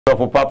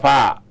For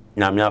papa,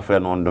 Namia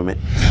friend on me.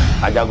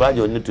 I just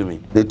graduate to me.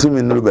 They told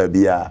me no baby.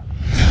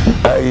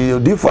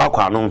 Odiifour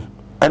akwanom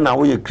and now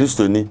we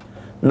Christiani.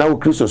 Now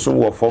Christian some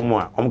work for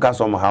more.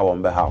 Somehow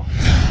on behalf.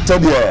 So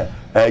the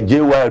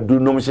JY do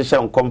no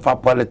mission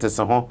comfort politics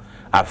and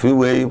I feel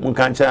way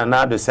Munkancha and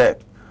now the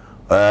set.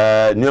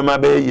 Numa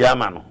be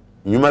Yamano.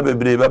 Numa be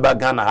brave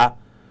Ghana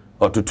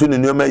or to tune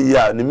in Numa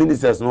ya the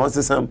ministers no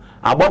system.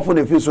 Above for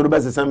the few so the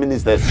best some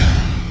ministers.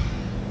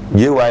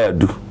 JY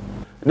do.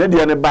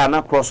 Nedi ane ba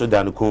na cross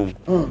down kum.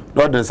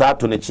 Lordson sa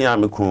to ne chia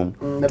me kum.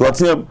 To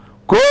atem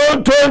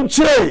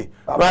kontonche.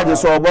 Ba je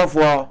so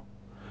obofour.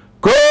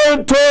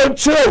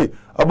 Kontonche.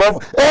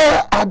 Obofour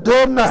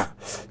adona.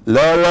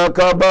 Lola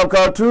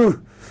kabakatu.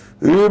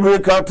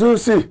 Ribikatu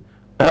si.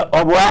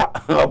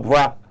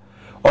 Obwa.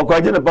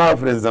 Okwaje ne power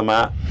friends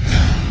ma.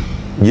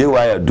 Ye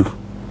wa ya du.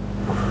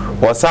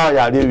 Osa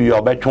ya de wi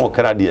obetwe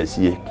okra de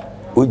asie.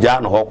 Oja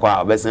na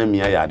hokwa obesan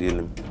mia ya de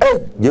nim.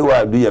 Ye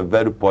wa du ya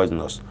very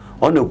poisonous.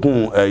 On the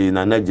kun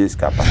na najes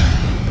kapa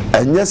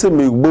enye se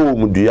me gbo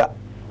mu dua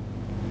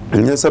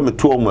enye se me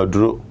to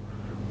maduro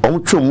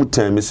on twom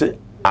mutan me se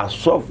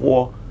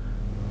asofo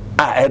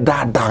a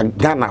eda da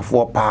Ghana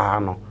fo pa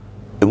no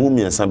emu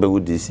miensa be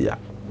wudisia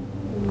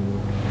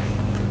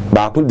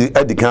ba kun di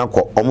edikan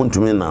ko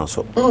omuntumi nan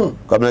so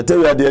Kwabena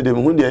Tawia de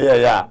me hu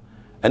de ya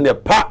and the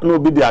part no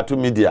be dia to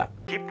media.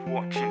 Keep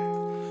watching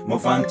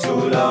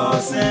Mofanto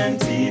Lordson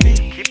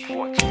TV. Keep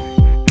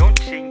watching, don't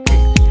change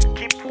it.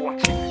 Keep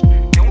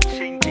watching, don't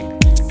change it.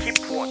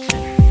 Keep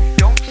watching,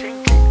 don't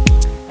change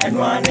it. And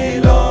one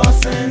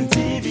Lordson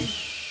TV.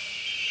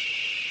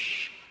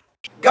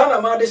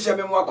 Ghana man de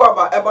sheme mo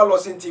akwaba eba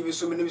Lordson TV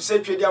so me se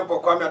twedi ampo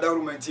kwa me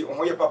adarumanti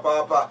ohoye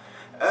papa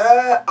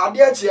ade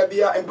a chia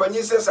bia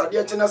empanyi se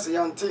ade chi na se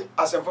yante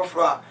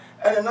asemfoforo a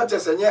ene na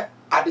chesenye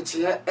ade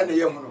chi ene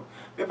ye hunu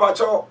me pa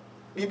cho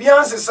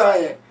bibia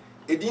nsesan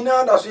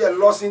edina da so ye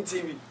Lordson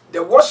TV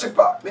the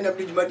worshipper me na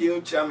biduma de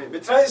ntia me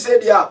try say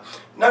dia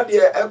na de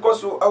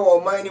ekoso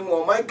awo man ni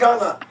mo man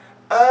Ghana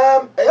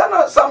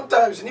yana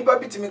sometimes nipa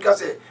bitimi ka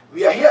say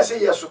we are here say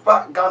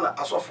yesupa Ghana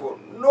asofo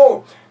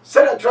no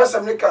say the trust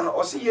American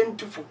or say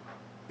yentufu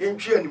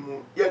yentwe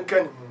animu yenka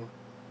animu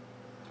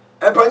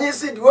empanyi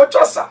si di wo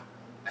twasa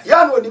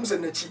ya na onim se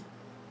nachi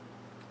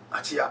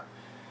achia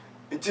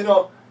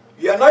ntino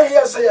we are not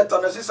here say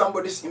you see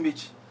somebody's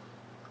image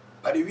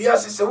but we are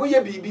say we ye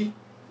bibi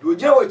do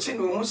je wachi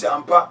no hu se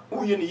ampa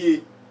uye ne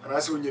ye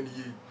anase unye ne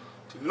ye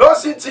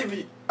Lordson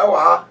TV awa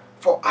ha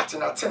for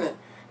atenatene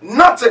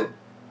nothing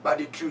but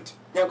the truth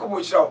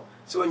yankobo chirawo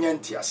se onya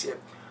nti ase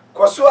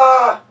koso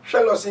a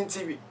hwe Lordson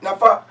TV na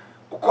fa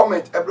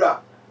comment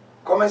ebra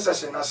comment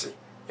section ase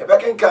ye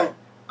beken kan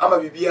ama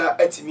bibia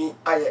atimi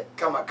aye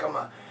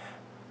kama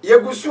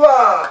yegusu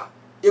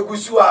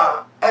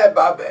a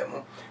eba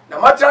mu na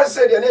matra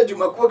se de na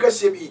adwumakuo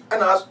kase bi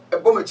ana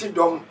ebomachi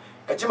dom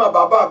ejima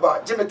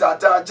baba jimi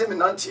tata jimi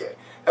nantie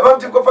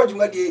ebamti kofa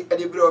dwumadi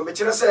edebro me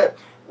kire se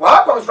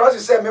wa conference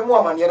se memo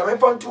amane na me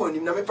fantu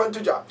onim na me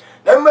fantu ja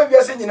na me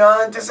wiase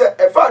nyina nte se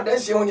efa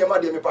dansie hu ne ma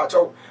de me pa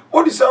chaw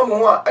odi sam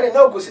hu a ene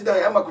na kosi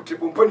dan amakutre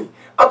pomponi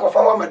akofa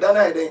wa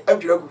madana eden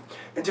adwiragu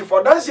nti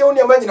for dansie hu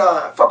ne ma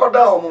nyina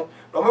fakoda ho mo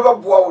no me ba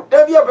boa wo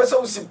da bia pese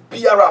wo si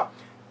biara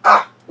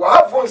wa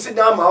hafo nsi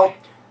dan ma ho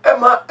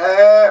ema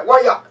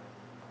waya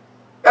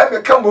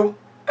eme kambom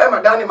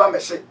ema dani ma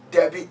mehye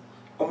dabi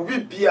omubi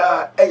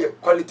bia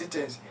quality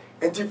things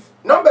nti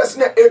numbers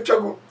na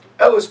etwagu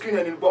ewo screen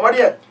ani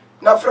bomade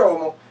na fra wo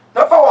mo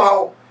na fa wo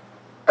hawo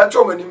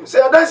etomanim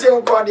say adanse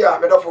nko ade a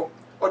medofo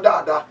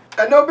odaada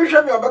and no be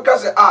hwe me obeka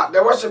say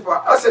the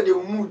worshiper I said the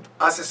mood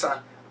asesa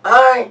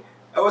I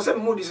was say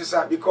mood is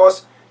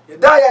because the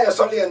dia ya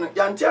sole no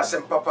yanti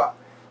asem papa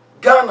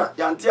Ghana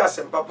yanti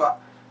asem papa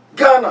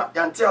Ghana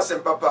yanti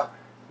asem papa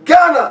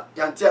Ghana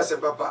yanti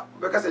asem papa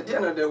because the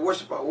dia the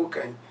worshiper who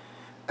can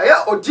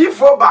aya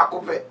Odiifour ba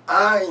kope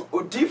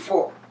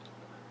Odiifour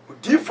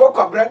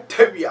Kwabena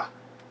Tawia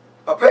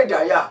papa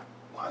dia ya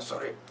wan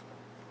sorry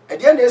e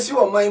dia na esi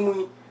wo man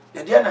mu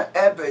e dia na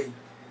ebe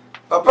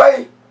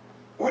papa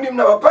unim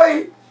na papa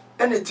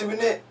ene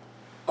timine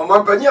o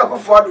man pani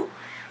akofo ado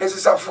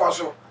esisafo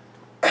so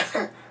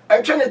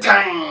atwe ne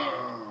tan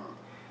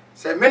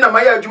se me na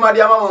maya adwuma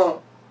de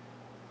amamo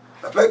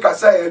papa ka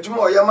say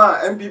adwuma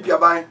oyema MPP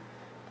aban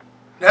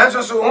na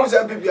enso so hu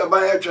se MPP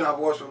aban atwe na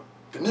bo so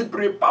ni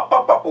bre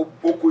papa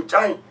boko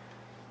chan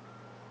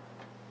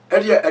e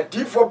dia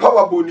Odiifour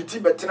power bonity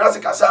betina se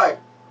kasai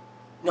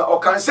na o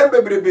kan sem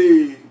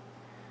bebrebe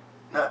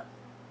na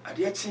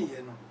ade achi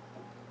ye no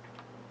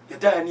ye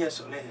da ni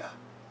esole ya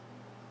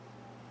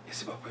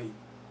yesi papa yi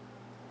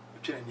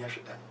twa ni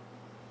ahweda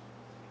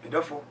me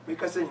dafo me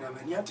ka se nyina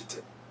mani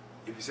atete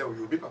ebi se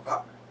oyobi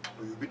papa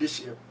oyobi de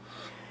hie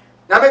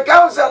na me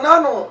ka usa na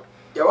no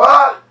ye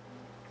wa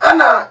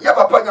ana ya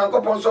papa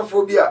nyankopon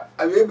sofo bi a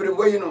awebre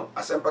moyi no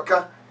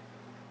asempaka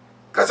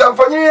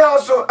kasamfanyi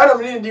aso ana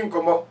me ndi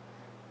nkomo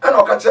ana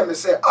o ka che me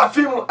se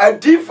afimu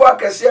Odiifour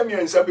akase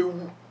amiensa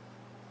bewu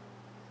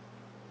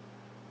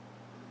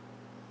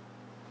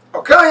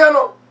okaya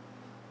no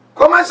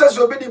comment se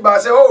so bi di ba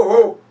se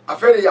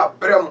afere ya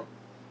brem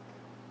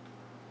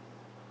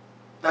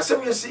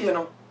asem ye see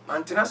no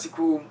mantena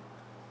siku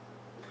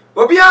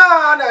obia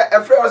na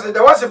efre was the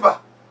wasipa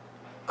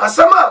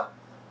asama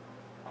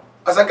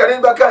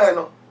asakare ba kan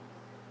no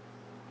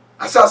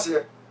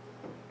asase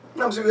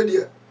nam se we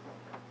dia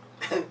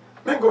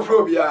men go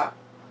fro obia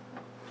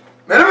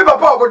me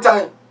papa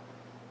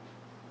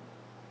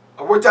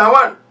Obotan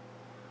one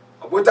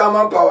Obotan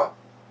man power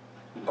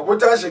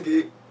Obotan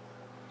shege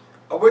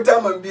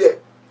Obotan man bie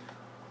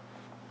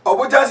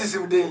Obotan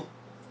sisim den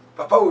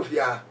papa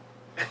ofia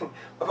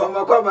papa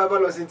makwa ba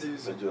Lordson TV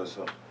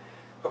so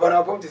papa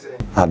na pom ti say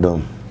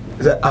Adam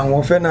say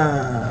awon fe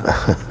na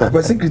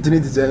papa secretary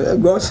ti say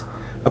because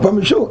papa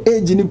me show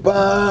age ni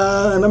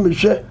pa na me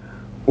hwe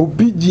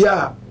obi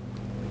dia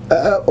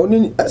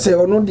oni say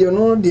ono de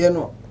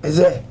no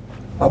say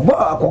abo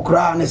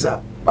akokra ne sa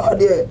ba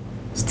de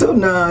still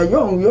na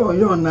young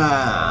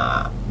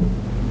na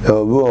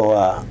obo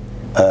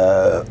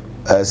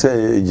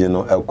say age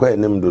no ekwa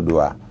enim dodo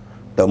a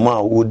the man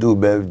who do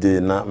birthday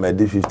na me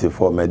di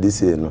 54 me di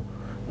say no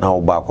na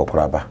oba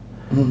akokra ba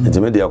nti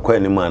me de ekwa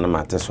enim na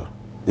mate so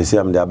they say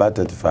I'm about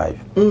 35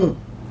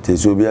 they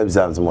so be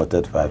exams more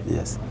 35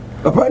 years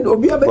papa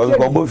obi abeke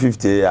ko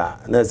 50 ya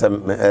na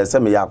say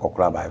me ya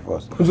akokra by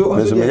force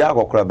so me ya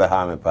akokra be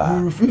ha me pa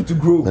you refuse to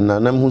grow na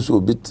nam hu so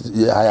obi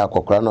ya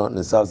akokra no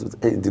ne south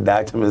the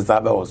dacha me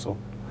sabe also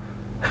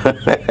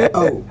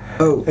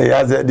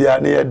ya ze dia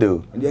na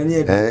yedo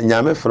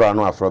nyame fro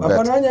no afro bet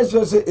papa na nya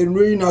so say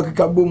enroyi na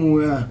akeka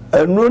bomu ya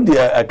enro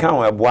dia aka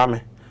ho eboa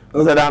me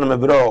so da na me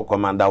bro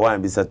commander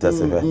one bi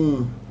setese fe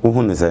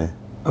hu ne say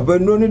papa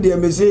no dey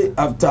me say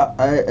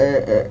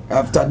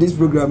after this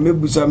program me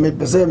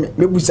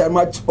busa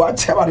much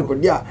watch about ko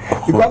dia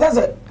because that's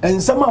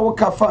ensama wo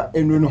kafa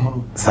enro no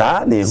ho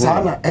sa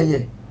na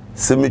eye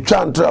se me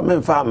twa ntra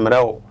me fa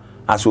mrewo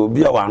aso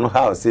obi a wa no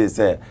house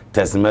say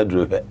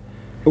tesmadro fe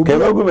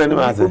kebe me ni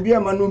ma say obi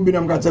ama no bi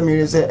na mka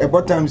me say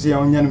Obotan say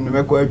onya no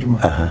me ko adwuma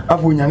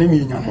afu nyane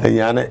me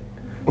nyane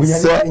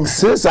se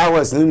 6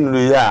 hours ni nuru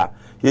ya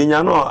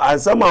yenya no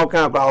asama o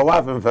kan kwa wa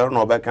afenfere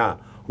no obeka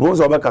wo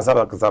so obeka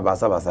saba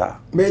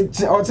me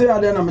o te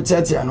ade na me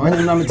tete no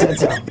enya na me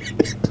tete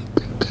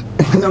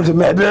na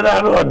me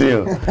edera no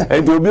de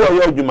e do bi o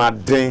ye adwuma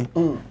den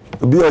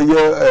obi o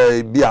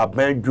ye bi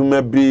aban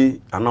adwuma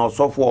bi ana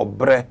osofo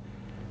obre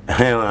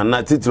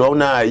na titiro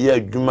na ye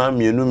adwuma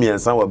mienu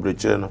miensa wa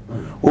brekire no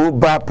o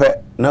ba pe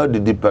na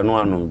odidi pe no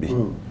anom bi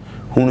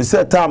hunu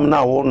se time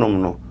na wo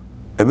nom no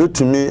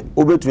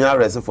obetumi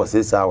arrest for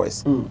 6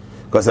 hours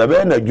because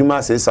abe na adwuma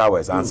 6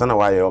 hours ansa na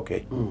why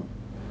okay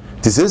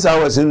ti 6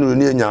 hours nuru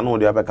ni enya no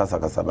de abekasa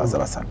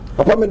basa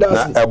papa me da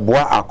na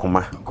eboa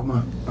akoma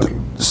okay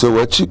so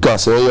wachi ka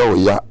se ye o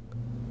ya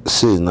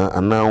se na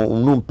ana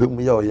unu mpem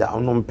ye o ya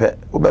unu mpe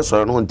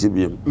obesoro no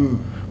ntibiem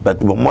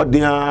but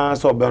modern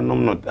so be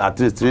no at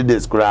least 3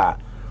 days kra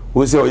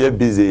we say o ye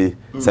busy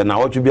say na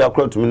what you be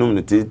akra to me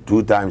no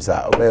 2 times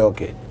be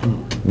okay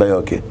be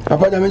okay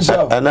papa nya me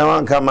show ana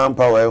wan ka man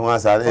power hu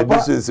asa e bi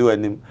so si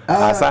wanim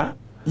asa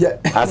yeah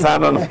asa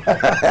no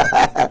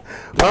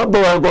wan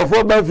bo wan go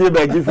for ba fie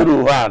ba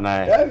gifiru ho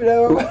ana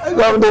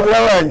go do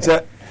la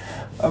nche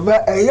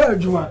aba e ye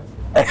adwuma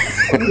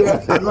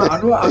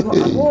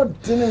ano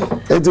tini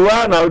etu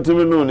wa na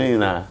utumi no ni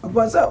na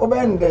papa sa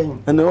obenden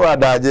ene wa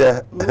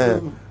daje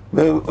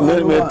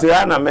me te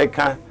ana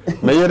meka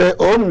me yere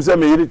onum se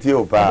me yere tie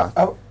opa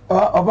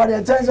oba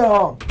de change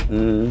ho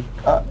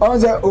on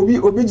se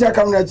obi ja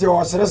kam na che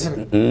o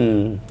seresere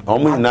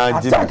omu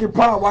na ji attack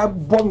pa wa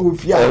bomb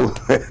ofia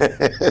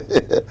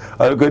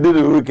I go do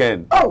the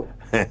weekend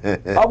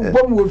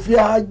bomb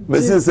ofia me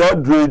say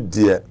dread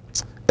dia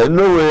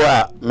eno we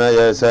a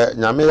me say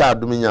nyame ya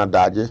adum nya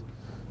daje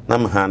na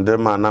me handle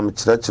ma na me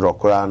kire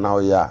okora na o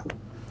ya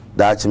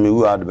dache me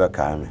wu adu be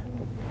kai me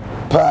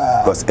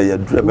pa because e ya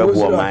dure be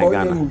bo my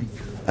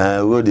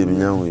Ghana we dey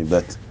nyanwe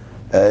but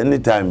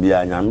anytime be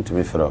anyam to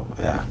me fro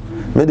yeah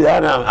me dey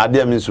ana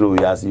ade me suro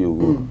we as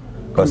you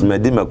because me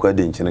di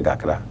makwade nchine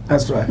kakra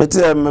that's right me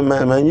tell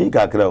manyi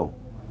kakra o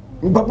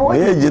papa wa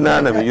ye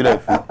jina na me yura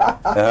fi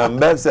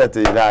website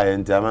ira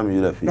enti ama me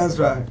yura fi that's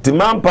right ti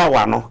manpa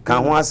wa no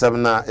kan ho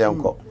asem na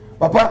yenko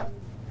papa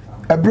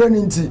a brain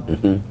inti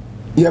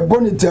ye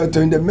bonitel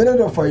to in the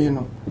middle of you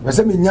know we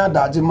say me nya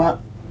daje ma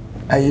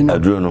ayi no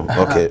adro no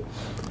okay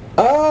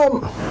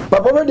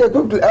papa we dey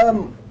cook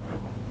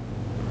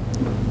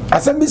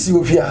asem si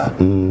ofia ha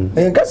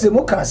en ka se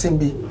mo ka asem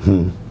bi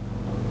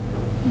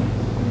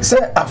se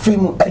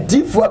afimu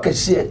Odiifour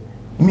akahie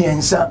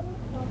miensa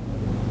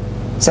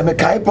se me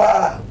kai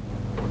pa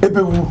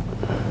ebewu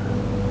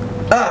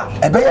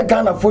ebe ya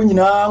Ghana fo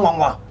nyina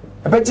nwanwa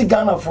ebe ti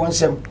Ghana fo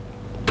nsem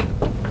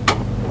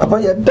papa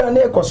ya dane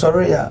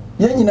ekosore ya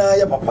ye nyina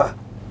ya papa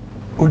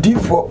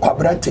Odiifour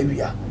Kwabena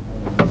Tawia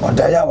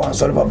odaya wan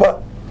sore papa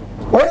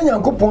oye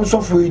Nyankopon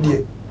sofo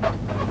edie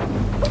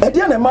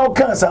edie na ma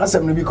kan sa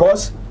asem no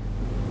because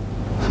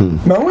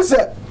ma hu se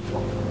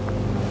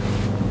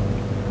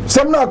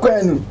sem na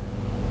kwenu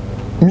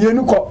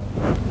mienu ko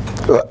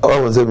o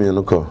won se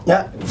mienu ko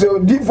ya so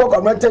Odiifour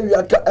Kwabena Tawia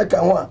aka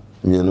ho a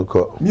mienu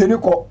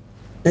ko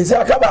esi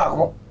aka ba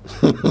ko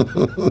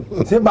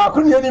Se ba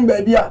ko ni enim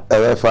ba bia.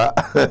 Ebefa.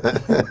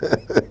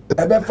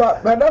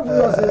 Ebefa, brother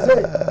for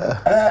say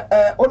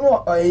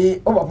ono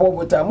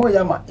obofour mo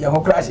yama ye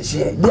ho kra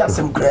hye di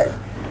asem kra.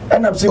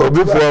 Enam se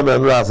Obofour me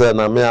mra say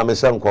na me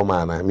amehye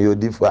nkoma na me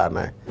Odiifour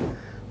ana.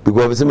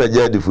 Because se me je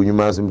Odiifour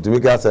nyuma so mtumi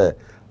ka say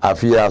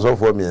afia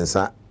asofo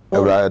miensa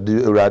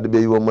Urade be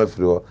yiwo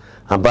mafiri ho.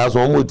 Ampa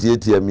so mo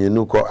tietie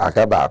mienu ko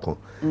akaba ako.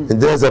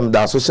 Nje se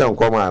mda so hye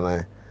nkoma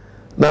ana.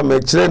 Na me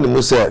kire ni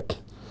mu say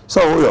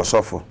so wo yo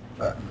sofo.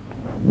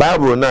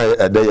 Bible na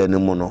edeye ni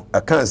mu no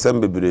aka nsem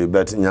bebre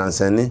bet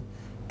nyansani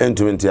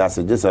entumi nti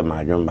ase gese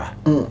madwemba.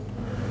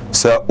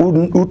 So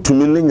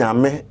utumi ni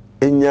nyame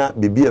enya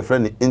bibi e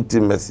friend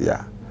intimacy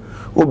a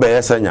wo be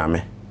yesa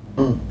nyame.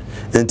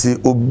 Enti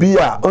obi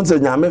a onse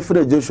nyame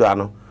frɛ Joshua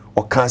no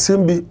o ka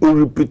sem bi o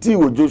repeat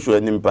wo Joshua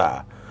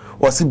nimpa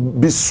was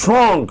be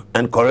strong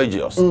and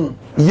courageous.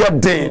 Ye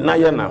den na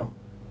ye na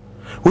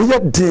wo ye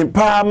den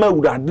pa ma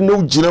urade na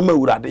ugina ma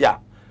urade ya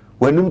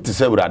wanum te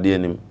se urade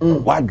anim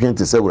wadwen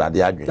te se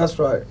urade adwen. That's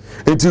right.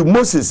 Enti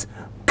Moses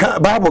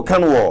Bible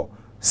can wo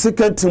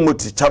 2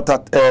 Timothy chapter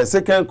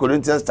 2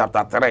 Corinthians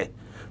chapter 3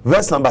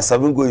 verse number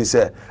 7 go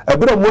say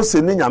ebere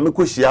Moses ni nyame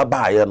ko hia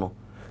baaye no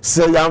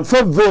se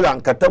yamfa veil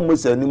ankata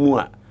Moses animu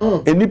a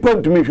enipa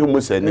ntumi hwe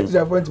Moses anim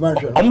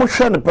omo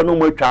hwe ne pa no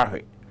mo atwa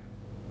hwe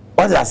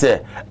what I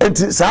say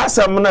enti sa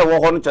asem na wo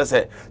ho no che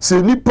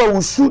se nipa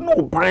usu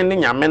no ban ne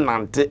nyame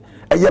nante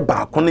eye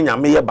baako ne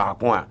nyame ye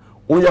baako a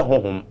wo ye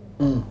honhom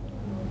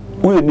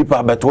wo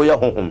nipa beto ye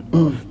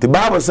honhom the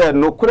Bible said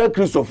no kura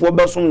Christopher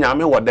besom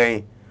nyame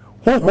woden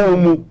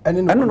honhom mu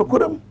eno no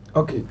kura mu.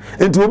 Okay.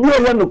 Enti obi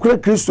o ye no kura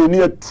Christo ni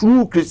a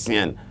true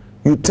Christian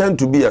you tend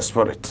to be a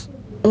spirit.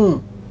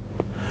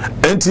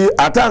 Enti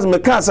atas me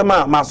ka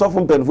asema ma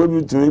sofo mpenfo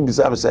bi tumi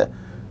bisa me say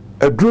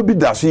aduro bi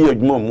da so ye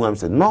adwuma mu am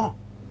say no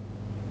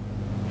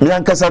me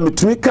ankasa me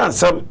tumi ka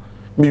asem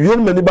me wiel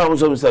mani ba mo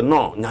so me say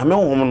no nyame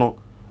honhom no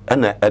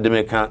ena ede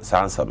me ka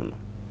sansam no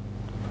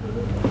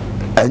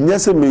anya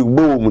se me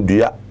gbo mu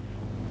dua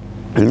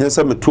anya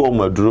se me to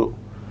mu aduro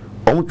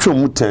om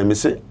twom mu tan me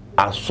say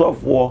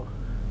asofo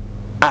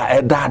a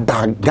eda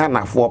da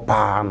ganafo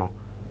pa no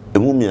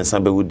emu miensa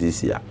be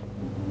wudisia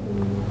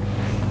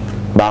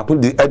ba ko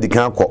di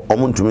edikan ko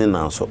omuntumi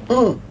nanso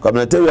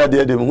Kwabena Tawia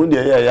de hu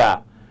de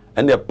ya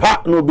ende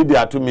pa no obi di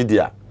ato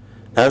media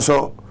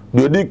enso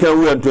de odikan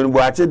wu antoni bo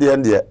ache de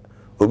ende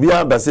obi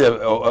a ba se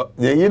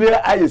yire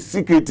aye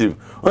secretive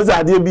on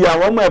za de bia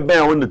wo ma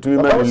ben won de tumi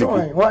ma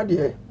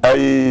liki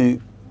ai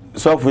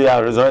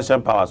software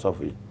resurrection power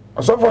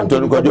software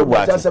antoni ko jo bo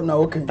ache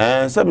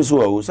se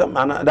so wo se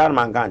man dan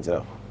man kan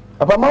kire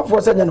papa ma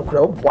fo se nya no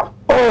kura oboa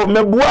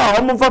me boa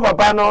o mo fa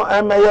papa no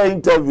e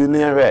interview ni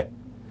hwe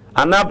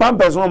ana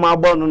pampers no ma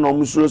gbo no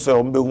musuro se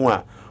o mbehu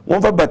a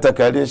won fa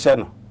betakari hye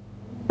no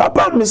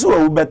papa mi se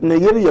wo bet na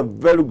yeri ye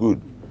very good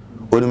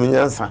oni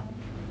nyansa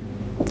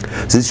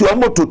sisi o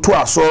mototo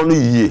aso no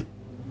yie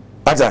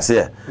aja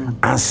se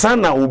ansa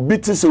na obi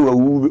ti se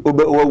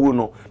wawu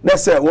no na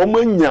se wo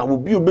manya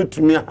obi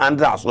obetumi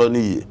handle aso no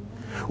yie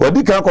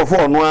odi kan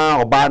kofo no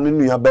a oba no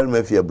nua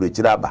belma fi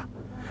abrechira ba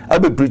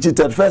abe preach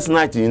that first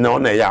night na o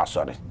na ya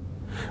asore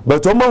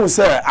but o ma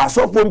se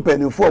asofo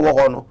mpanifo wo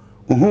ho no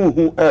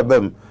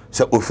ebem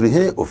se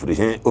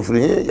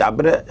ofrihe ya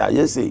bre ya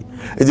yesi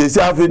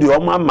ejesi afidi o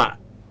mama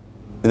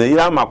na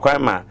yira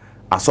makwan ma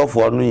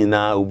asofo no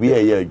nyina obi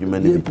eye adwuma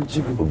ne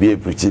obi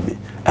eprichibi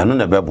eno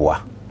na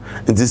beboa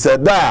nti se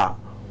da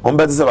on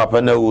beti se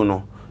papa na wu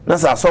no na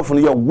se asofo no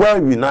ye well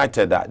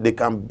united that they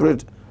can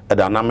build a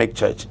dynamic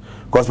church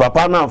because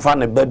papa na amfa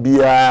ne ba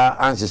bia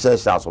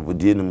anhyehyɛ asofo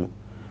die no mu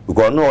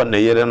because no na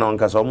yere no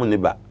nka so mo ni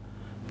ba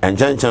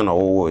enchenchen no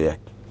wo ye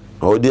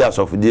odi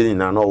asofo die ni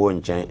na no wo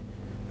nchen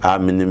a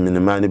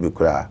minimani bi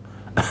kura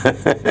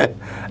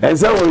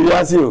ense wo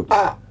yasi o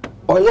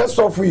oye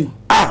sofu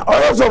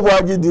oye sofu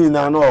agidi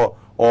na no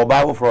o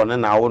ba foforo ne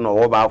na wo no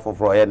wo ba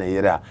foforo ye na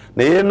yire a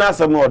na yire na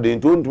asem no de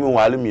ntontumi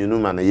wale mienu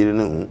ma na yire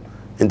no hu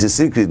into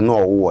secret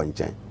no wo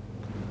nchen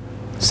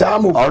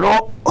samu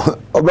ono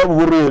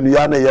obaburu ni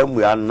ya na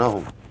yamu ya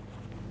no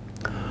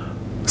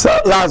so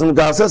last me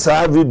ka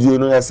say video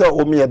no say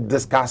o me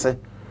discuss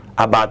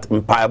about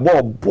empire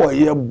boy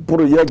ye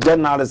buru ye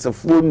journalist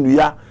fo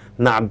nua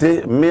na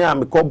de me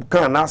am ko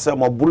kan na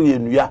asem oburu ye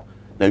nua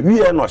na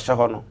wie no hye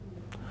ho no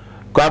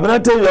Kwabena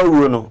Tawia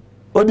wu no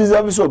o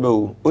deserve so be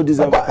o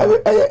deserve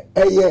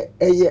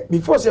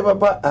before say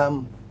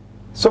papa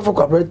so for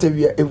Kwabena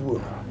Tawia ewu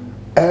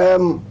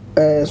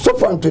so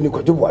for Anthony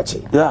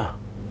Kojobuache yeah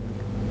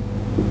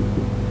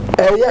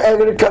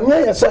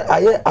kamya ya say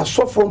aye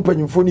asofo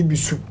mpanyimfo ni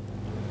bisu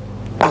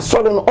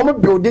asoro no omo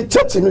build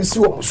church no si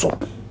wo so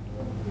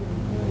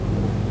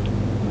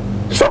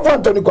so for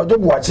Anthony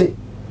Kojobuache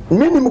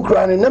minimum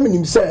kran na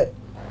minim say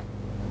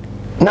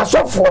na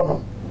sofo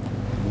no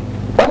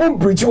omo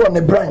preach on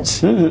the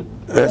branch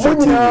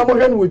nyina mo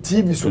hwe no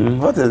TV so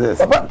what is this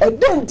papa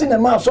edenti na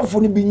ma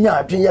sofo no bi nya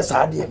atwe ye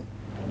saade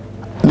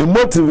the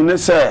motive ne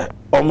say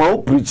omo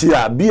preach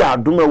a bi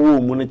adoma wo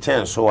mu ne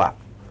chen so a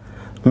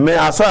me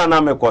aso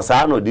na me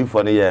kosa na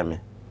Odiifour ne ye me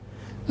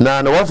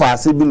na no wafa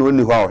ase bi no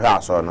oni ho a ohwe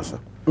aso no so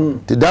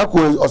ti da ko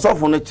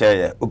osofo no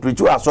cheye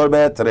oprichu aso be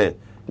 3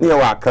 ne ye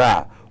wa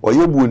akra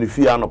oye bu oni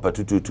fi ano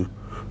patututu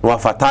no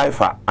wafa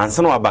taifa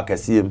anse no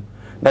abakasiem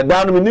na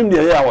da no minim de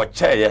ye a wo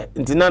cheye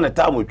nti na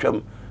ta mo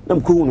twam na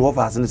mko hu no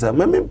wafa ase ne say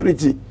me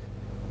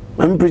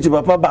preach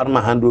papa ba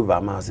ma hand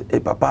over ma say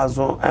papa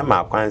so e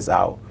ma kwan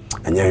sa o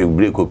anya he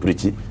break o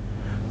preach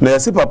na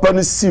yesi papa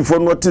no si fo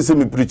no te se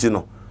me preach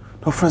no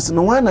no friends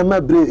no wan na ma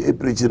break e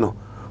preach no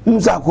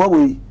mza kwa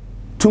we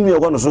tumi e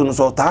no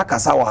so ta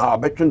kasa wa ha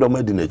betwendo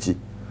ma di nachi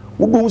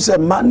wo bu se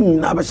man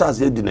na be sha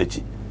se di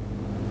nachi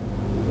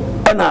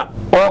ana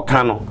o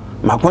ka no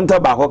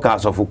makonta ba ko ka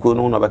so fuko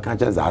no be ka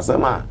che za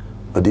asema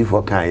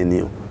Odiifour kan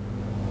eni o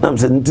na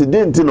mse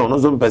nti no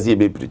so mpese e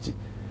be preach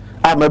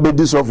ma be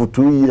di so for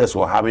 2 years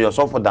or have your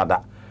so for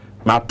dada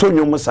ma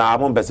tonyo mu sa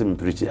mo mpese me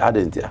preach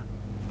adentia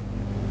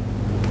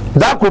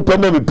da ko pe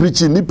na me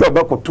preach ni pe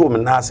be ko to me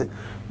na ase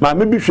ma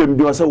me bi hwem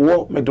bi o se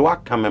wo me de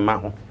waka me ma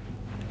ho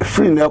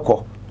free na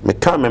ko me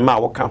ka me ma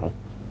wo ka ho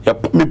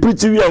me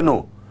preach wi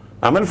no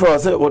amen for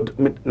say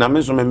na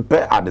me so me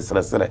mpe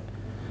adesresere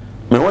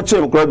me wo che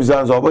mkra bi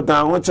zanzo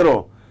obotan ho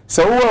chiro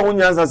se wo ho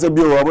nyansa se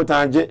bi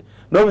obotan je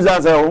no bi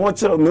zanzo ho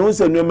chiro me wo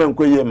se nu me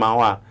nkoye ma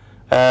ho a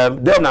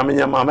then na me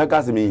nyama me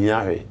ka se me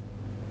hia hwe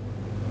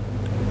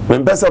me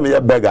mpesa me ye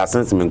beggar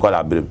since me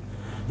nkola brem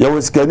ye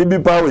wo skani bi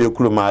pa wo ye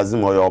kuro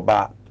mazim o ye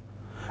oba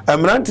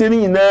emrante ni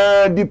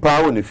nyina di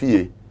pa wo ne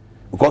fie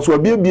because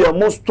obi bia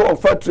most of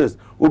factories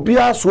obi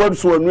aso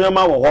so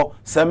anuama wo ho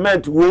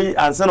cement we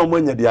ansa na mo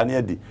nya dia ne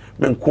adi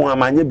me nko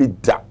amanye bi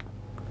da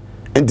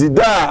enti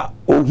da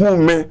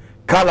ohun me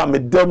kala me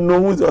dem no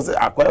hu so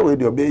akwa we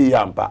de obi yi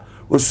ampa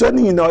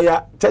osani nyina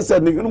oya chese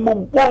ni mo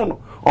bon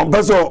on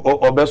peso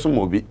obeso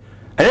mo bi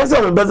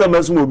eyesa me beza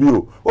meso mo bi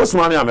o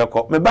osuma me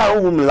ameko me ba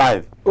ohun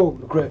live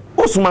great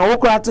osuma wo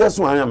kwa atre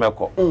so anya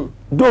meko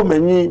do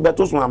manyi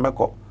beto so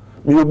ameko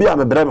me obi a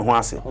me bre me ho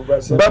ase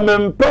ba me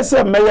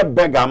mpese me ye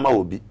beggar ma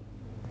obi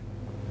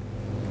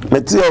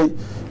me tie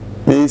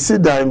me si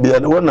dan bia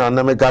no na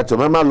na me ka cho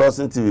me ma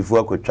Lordson TV fu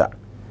akotwa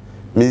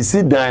me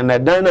si dan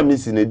na me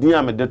si na din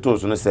a me de to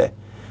so no se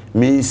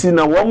me si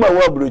na wo ma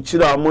wo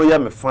abrochira mo ye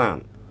me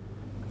fan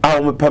a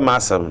wo me pe ma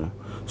asem no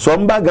so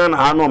mba Ghana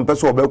ano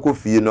mpese obeko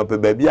fie no pe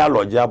ba bia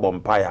lodge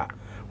abompaya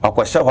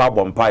akwesse ho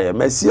abompaya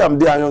me si am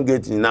de ayon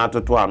gate na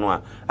atoto ano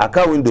a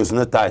aka windows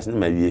no tiles na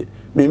mawie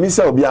me mi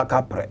se obi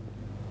aka pre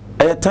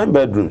 10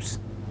 bedrooms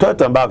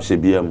total bath she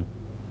biam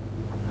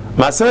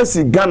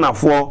masansi Ghana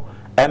fo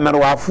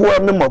emerwafo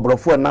ne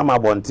mobrofo na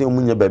mabonten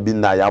munye babi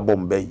na ya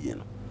bomba yi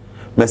no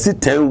me si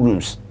 10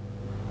 rooms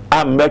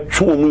am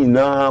betwo mu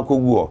ina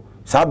koguo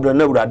sabra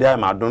na urade ay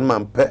madon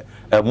mampe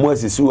mo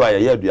asisi wa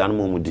ya aduan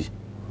mo mudi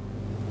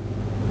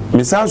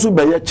misansu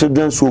be ye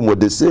children's home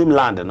the same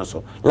land no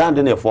so land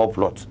in a 4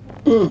 plot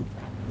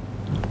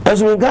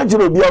as we can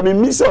jiro bia me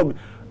miss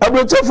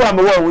abrechefo am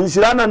wo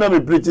nshira na me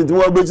preaching to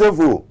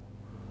abrechefo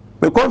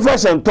me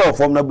confession talk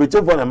from na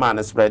abrechefo na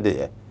man spread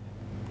there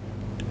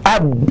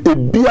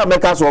bia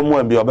make so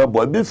mo be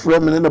obebo be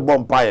frame me ne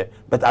bompire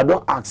but I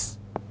don't ask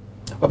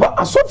papa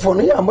asofo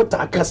no ya mota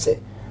akase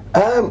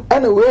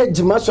anyway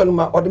jimaso no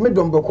ma odeme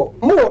dombeko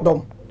mo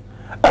odom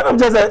I'm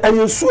just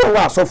you sure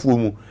wa asofo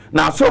mu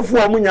na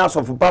asofo mu nya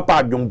asofo papa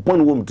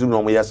adwompon wo mtu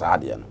no mo yes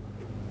ade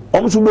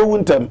no so be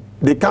wuntem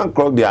they can't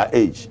clock their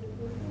age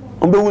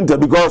be wuntem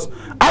because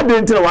I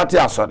didn't know what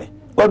you sorry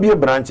or be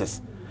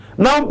branches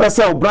now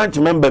person branch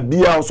member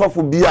bia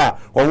asofo bia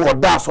o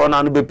da so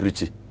na no be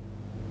preach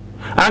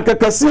anka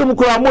kasim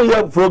ko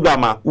amoye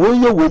programmer we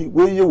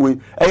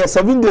ye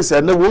 7 days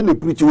na we ne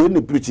preach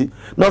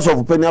no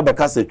so penny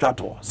abeka se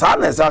twato sa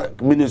na sa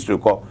ministry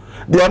ko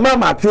the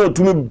mama can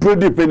to me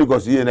brody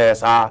Pentecost ye na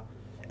sa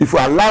if you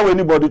allow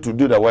anybody to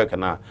do the work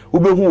na we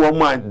be hu one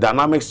man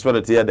dynamic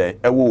spirit here there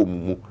e wo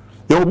mu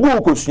ye obu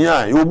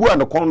okosua ye obu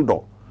an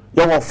kondo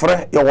ye wo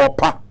frɛ ye wo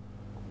pa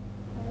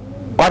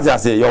what I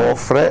say ye wo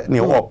frɛ ni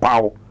wo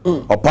pa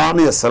opa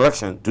no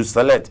selection to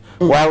select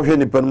why we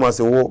ni pen mo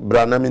say wo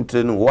branam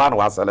training wo an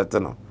wa select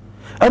no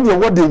and ye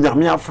what the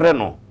nyame afrɛ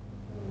no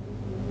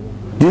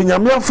the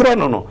nyame afrɛ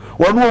no no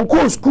won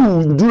ko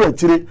school do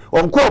akire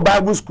on ko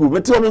Bible school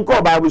meti on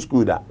ko Bible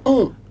school da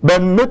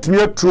but met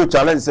me true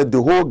challenge said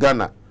the whole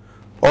Ghana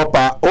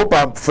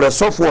opa fresh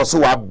for so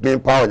wa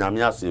bempah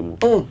nyame asem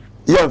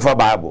ye mfa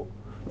Bible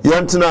ye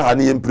ntina ha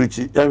ne ye preach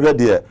ye hwe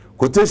de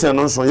quotation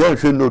no so ye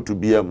hwe note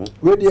bia mu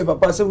we de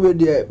papa se we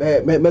de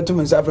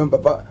metum nsa from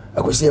papa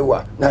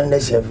akosewa na na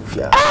chef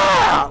fia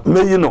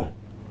me you know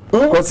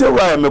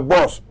kosewa me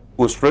boss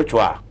o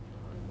spiritual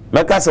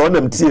make say on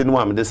them tie no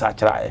am de sa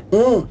kira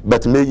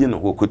but me you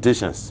know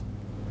quotations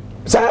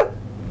sir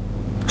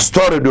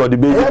story do the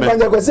baby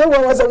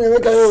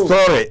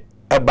story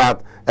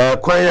about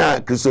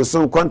kwanya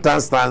Christosum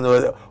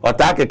Constance or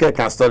take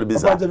can story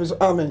business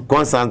amen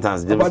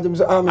Constance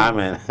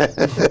amen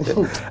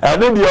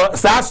and then your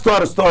sad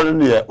story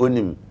near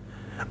onim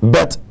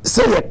but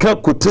say your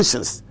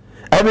quotations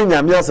I mean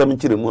nyame asem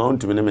kire mu on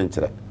tumi ne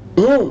menkire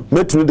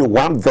metunu the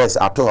one verse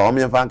at all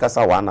me fan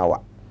kasa 1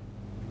 hour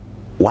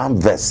one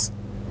verse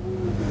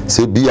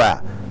say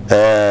bia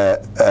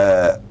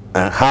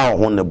how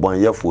ho ne bon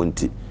yefo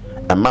nti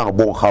ma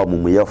bon how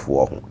mum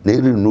yefo ho na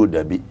eri no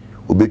dabi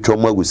obetwa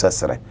mo agu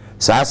sesere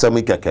sa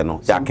asem keke no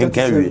ya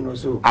kenkan wi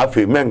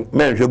afi men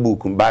hwe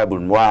book bible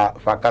no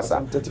fa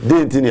kasa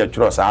de nti ne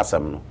tworo sa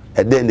asem no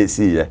e de na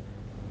si ye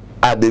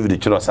a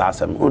David tworo sa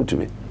asem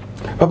ontumi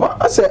papa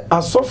ase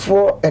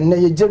asofo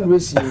enne ye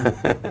generation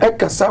e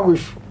kasa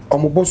with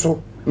omoboso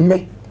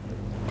me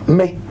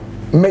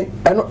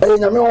eno e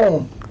nyame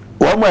ho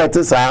wo mo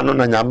ete sa no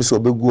na nyame so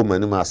obegu o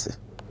manim ase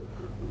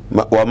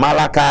wa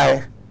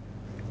Malachi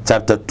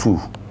chapter 2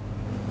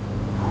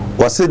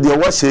 wase de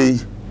wo hye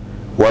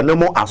wone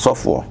mo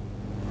asofo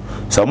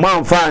so mo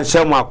amfa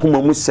anhye mo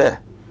akoma mu se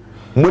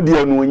mo de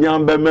anu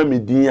onyam be ma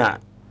medin a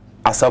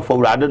asafo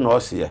wurade na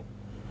ose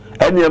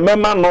ene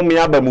mema no me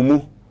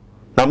abamumu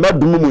na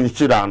madum mu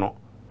nhira no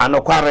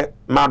anokware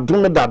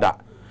madum dada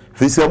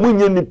fi se mo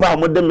nye nipa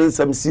mo de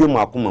mensam sie mo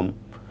akoma mu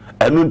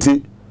enu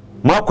nti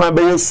mo akwan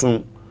be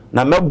yesu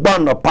na megba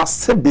no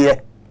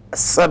pasebe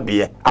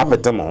sabie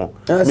apete mo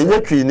me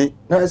nya twini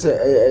na se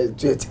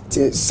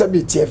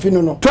sabi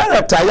tiafino no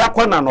toilet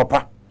ayakwa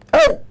nopa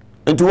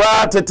nti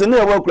wa tete na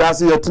ewa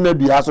kurase yetena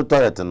dua so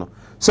toilet no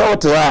so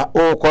wote a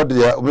o kode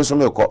ya obiso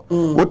me ko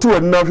wote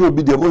woni na hwe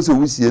obi de mo se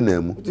wusie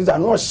na mu tita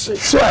no hye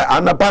sure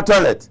anapa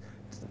toilet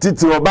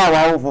titi oba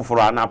wa wo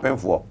foforo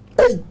anapemfo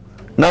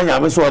na nya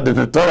me so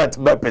de toilet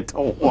be pete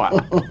ho a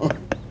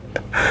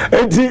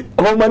enti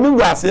o mani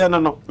ngase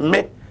no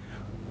me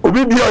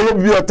obi bi o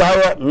bi o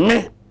tawe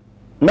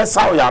me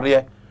saw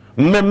yare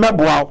me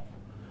meboa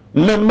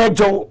me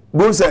mejo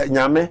bo se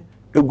nyame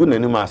egu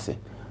nanim ase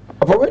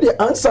papa we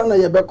the answer na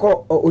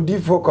yebeko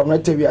Odiifour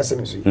community we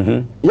asem so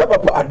ya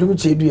papa adum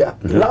chedua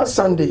last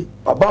Sunday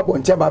ababo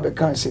ntia ba be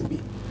kan sem bi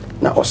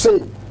na o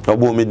say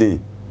obo me din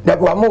da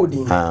wa modi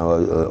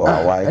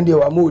why and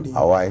wa modi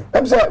why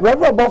em say we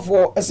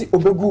abofo esi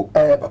obegu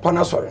papa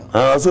na sori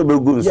so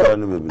obegu so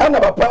no baby and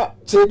papa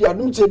chedua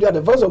adum chedua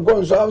the voice of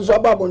God so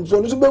ababo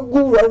so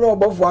begu we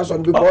abofo aso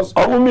because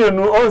obo me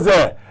nu o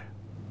say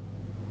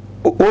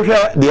o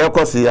hwe the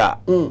ekosi ya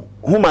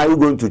whom are you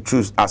going to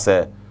choose as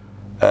a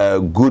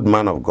good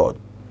man of God?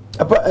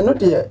 Apa eno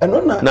de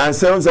eno na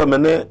say so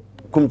mene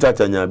kum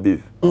chacha nya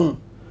beef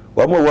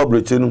wa mo wa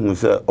broche no hu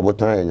say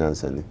Obotan ya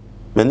nyansani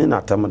mene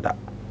na tamda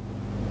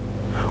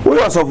we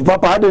yourself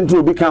papa I didn't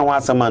to be kan wa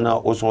asama na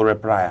o so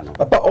reply no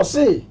papa o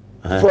say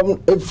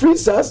from a free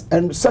Sars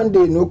and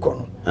Sunday no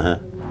kono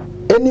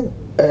any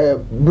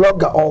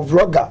blogger or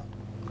vlogger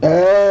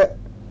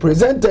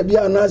presenter bi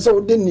ana say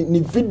o de ni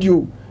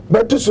video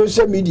beto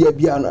social media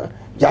bi ana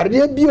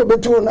yare bi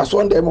obetu na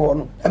Sunday mo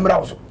no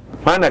emra so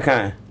mana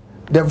kan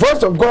the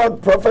voice of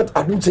God prophet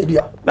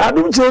Adumchedia na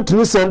Adumche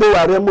to Sunday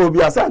yare mo bi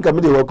asanka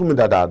me de wakum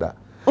dada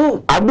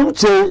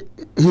Adumche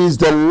he is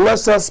the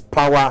lesser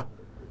power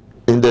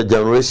in the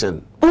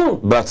generation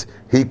but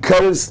he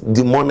carries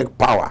demonic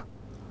power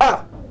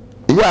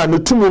yeah no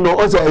tumi no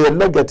also a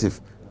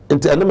negative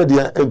into enemy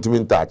entumi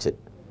ntache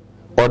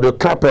or the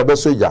cap be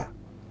soja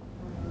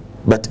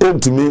but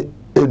entumi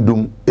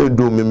edum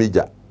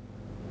memija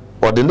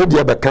or the no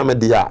dia be kam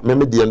dia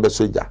memedi en be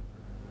soja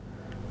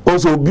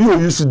also be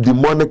use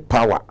demonic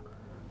power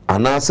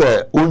and I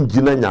say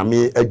ongina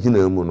nyame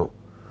agina mu no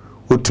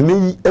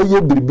otumi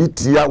eye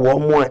biribitia wo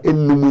mo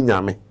enum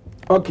nyame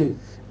okay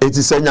it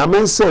is a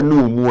nyame say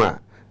no mu a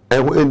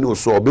enu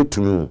so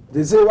obetumi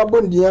they say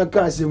wabondia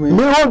ka asem me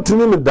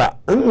wontumi me da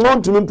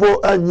wontumi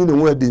po anyi ne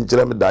ho adi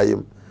nkire me da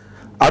yem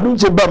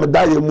Adumche ba me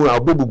da yem a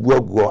obebugu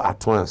aguo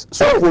atwans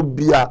so for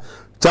bia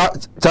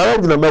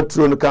challenge na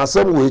metro no ka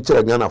asem we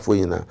kire Ghana fo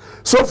yina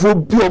so for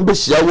bia on be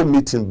share wo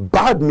meeting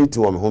bad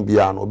meeting wo me ho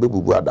bia no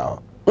obebugu ada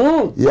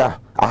yeah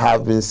I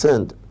have been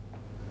sent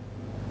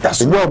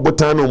that's no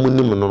Obotan no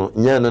munim no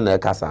nya na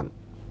ekasa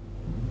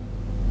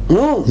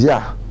no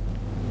yeah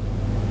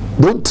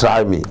don't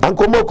try me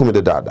anko mo kum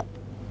de dada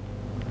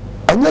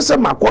anya se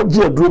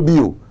makoje aduro bi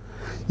o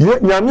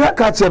nyame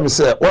aka che me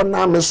se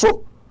ona me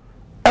so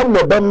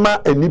emno be ma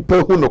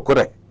anipa hu no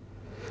kore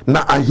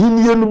na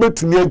ahiniye no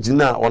betumi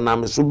agina ona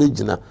me so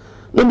begina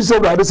na mi se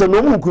brade se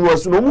no mu kun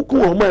waso no mu kun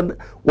wo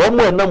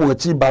mo na mo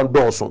achi ba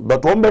do so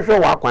but wo behwe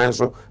wa kwan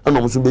so na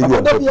mo so be yi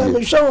on top ya me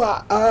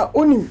hwe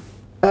onim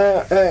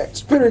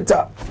spirit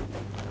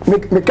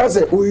me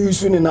kaze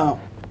owusu ni now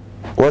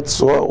what's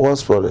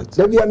for it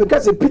the via me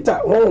kaze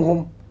Peter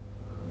honhom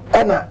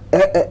ana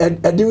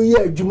ade wo ye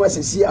adwuma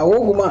sesi a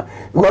honhom a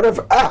god of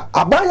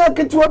abanya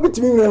ketwa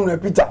bitimi nwuna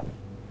Peter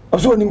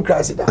oso onim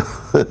Christ da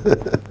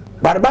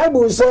but the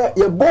Bible say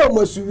ye bo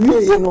masu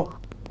wiye no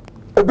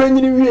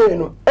obenyini wiye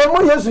no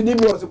emo Yesu di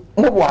mi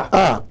mo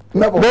boa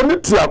mebo me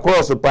tu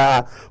across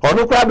pa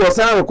ono kra do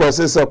san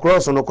request say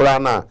cross no kra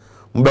na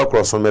mbe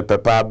cross me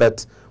pepa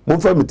bet mo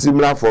fa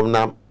mitimra from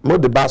na mo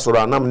de basoro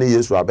anam ne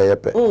Yesu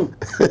abeyepe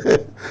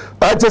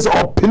I just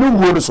opinion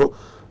wo so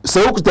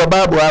say okuta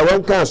Bible I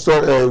one can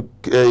story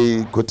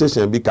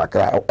quotation bi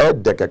kakra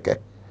de keke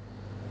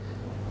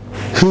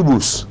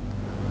Hebrews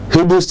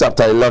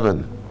chapter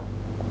 11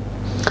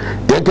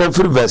 you can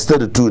free verse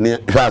 32 ne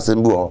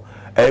hwasem bi o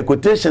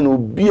quotation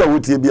obi a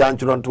wotie bi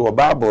antworo nto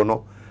Bible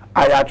no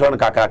aya tron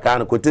kakaka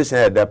no quotation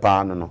e de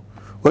pa no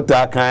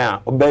ota kan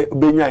a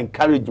obenya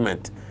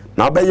encouragement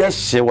na obeye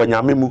hye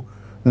wonyame mu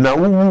na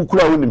wuwu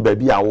kura woni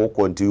baby a wo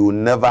konti you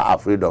never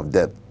afraid of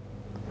death.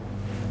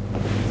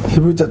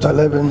 Hebrews chapter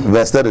 11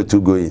 verse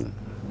 32 going.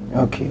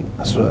 Okay,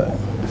 that's right.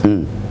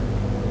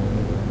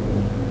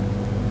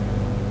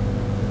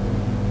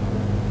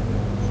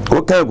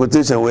 Okay,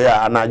 quotation we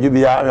are anaju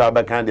bia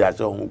we kan dey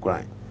aso hu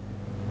kran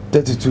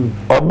 32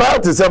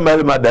 about to say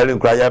Mary Magdalene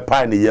cry ya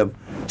pa ne yam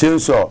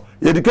chinso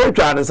ye de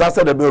katwa ne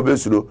sasa de be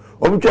obesuro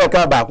omtwa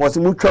ka ba ko se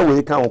mutwa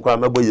we kan kran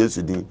mebo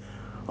Yesu din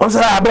o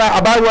say aba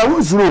wa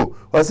usuro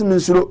o se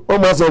misuro o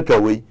ma so twa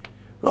we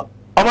o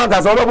ma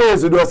ka so bo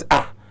Yesu do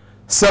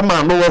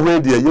sema no wo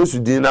de Yesu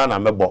din na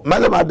mebo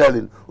Mary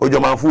Magdalene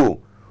ojomanfo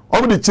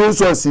o de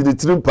chinso si de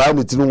tirim pa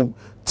ne tirim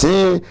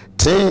ti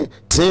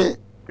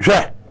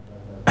hwe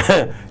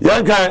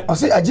yankan o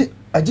say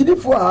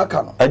agidifo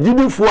aka no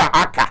agidifo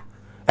aka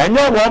enye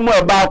wo mo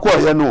ba ko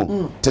ye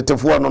no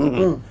tetefo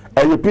no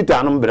e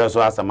Peter no bre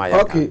so asama ya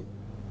okay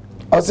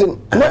o say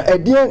na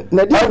edien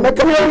na dia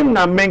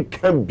na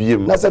menka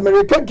biem na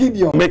America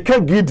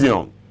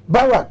Gideon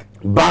Barak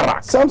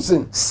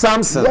Samson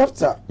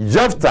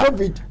Jephthah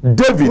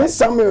David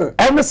Samuel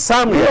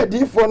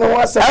edifo no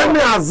asama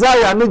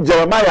Isaiah no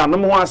Jeremiah no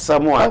mo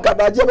asama anka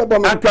daje bebo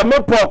me anka me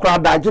Paul kra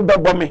daje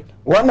bebo me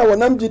wana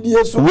wonam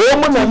gidie so wo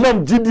mo na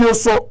nam gidie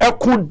so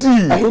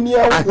ekodi ahini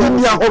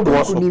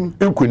ahodo so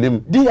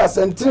nkunim di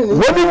asentene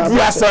woni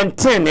di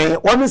asentene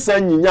woni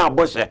sanyinya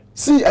aboshe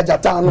si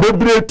ajata no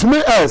bebre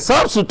tumi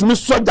Samson tumi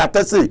so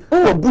jata se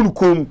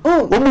oburukom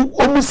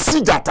omu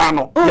si jata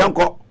no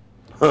yanko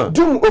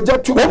dum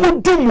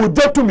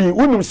ojatumi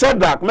unum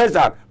Shadrach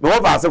Meshach me wo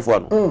vaasefo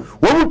no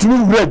wo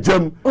tumi wura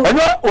jam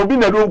anya obi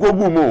na do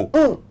nkogu mu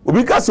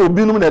obi ka se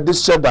obi num na de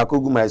Shadrach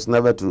ogu ma is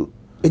never true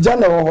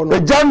ejana wo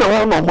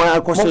no mo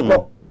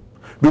akoshim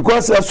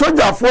because a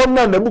soldier for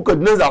na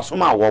Nebuchadnezzar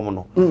soma wo mo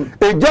no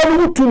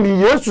ejana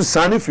utumi Yesu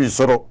sane fi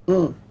soro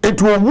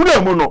etu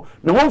owura mu no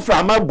ne won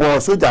fra ma bo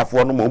soldier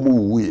for no mo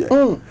wuye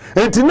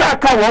enti na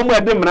aka wo mo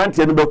de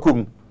mrantie no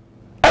bakum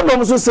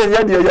enom so se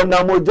ya de ya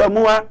na mo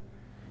jamua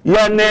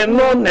ya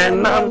neno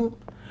nenam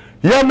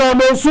ya na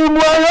mo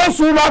sumu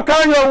Yesu na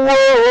kan ye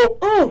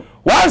wo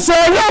wa se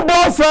ya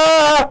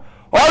bosa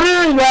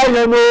ori nya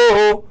ye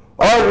no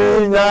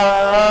orinya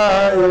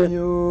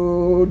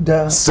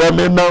yoda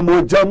semena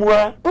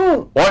mojamwa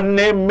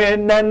one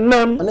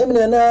menanam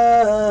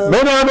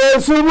mena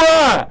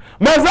mesumwa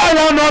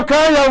mazaya no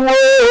kaya wo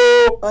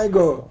I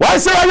go why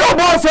say your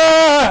boss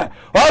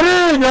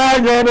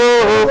orinya no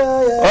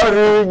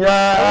orinya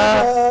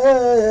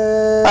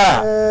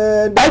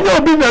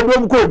ayo bi na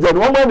dom ko je no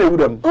ma na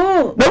ewuram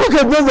na we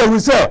can just we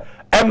say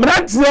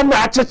emrantie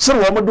na achechire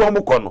wo mo do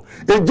mo kono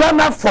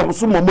ejana from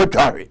so mo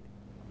motware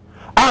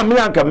me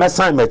anka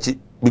mesan machi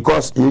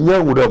because yenya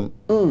wuram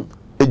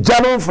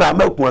ejano fra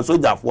makun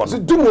sojafo no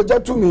dumo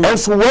jatumi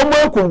enso wo mo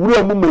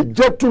akowura mu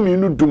majatumi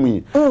no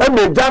dumi e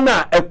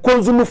mejana e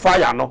consume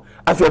fire no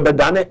afi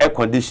obedane air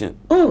condition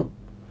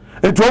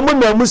eto mo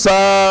na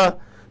musa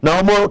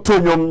na mo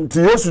tonyom ti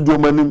Yesu do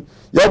manim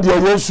ya de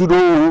Yesu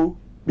do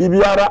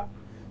bibiara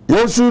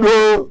Yesu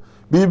do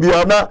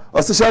bibiana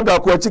osisha da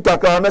ko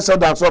chikaka na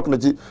shada sok na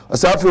chi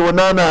osafi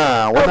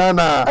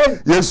wonana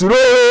Yesu do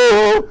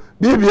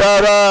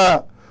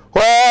bibiara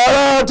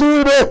wara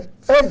today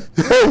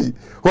hey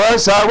wa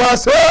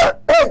say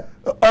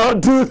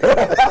do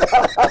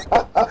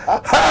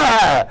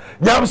ha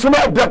jam suma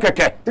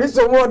dakeke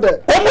triso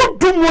wode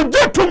omudumu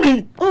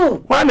jetumi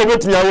wa na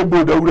betumi awo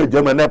bodo wure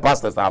jama na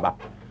pastor saba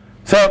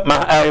so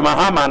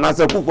mahama na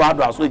se kufu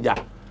ado asoja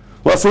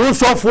wo so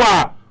sofo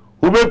a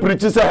wo be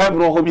preach say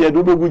heaven ho be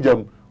do be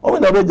gujam o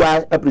na be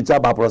jai a preach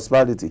about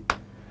prosperity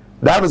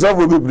that is what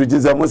we preach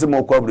say mo se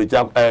mo ko preach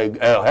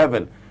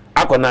heaven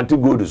akonanti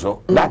good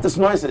so that is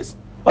nonsense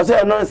I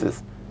say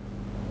nonsense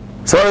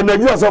so in the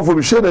years of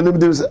we share and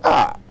them say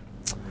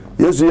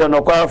yes you are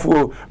no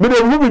kwafo me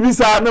dey who be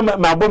say na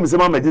ma bom say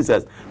ma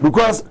Jesus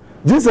because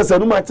Jesus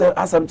anu ma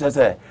asam che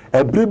say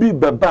ebrebi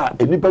beba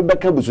enipa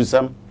beka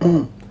bususam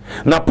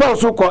na Paul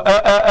so ko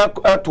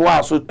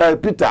to so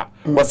Peter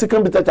was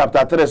 2 Peter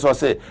chapter 3 so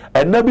say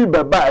enabi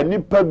beba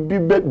enipa bi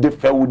be de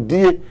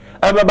fewudie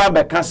ebeba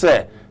beka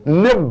say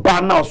ne ba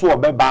na so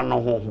obeba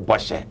no ho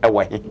boshe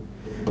ewe he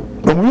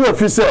omu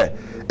afi say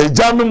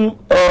ejanum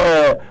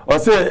o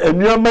say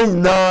enuama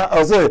ina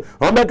o say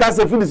on beka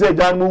say fi say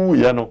ejanum wu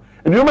ye no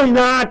enuama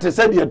ina te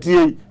say de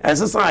tie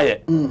ensesa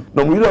ye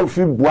no mu ira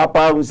fi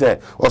buapa wu say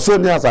o so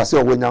ni asase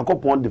o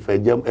Nyankopon de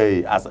fajam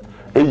as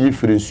eyi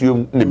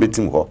firensuom ne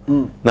betim ho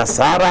na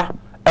sara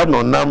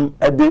enonam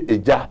ede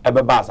eja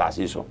ebeba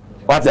asase so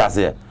what you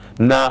say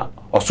na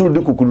oso de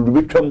kukurudu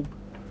betwam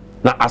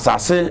na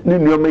asase ni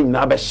nuama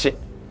ina be hye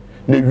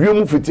na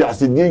wiem fiti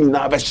asede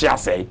ina be hye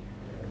asai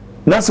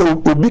na so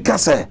obi ka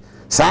say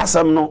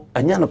Sasam no,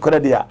 anya no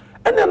credit.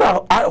 And then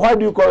why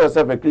do you call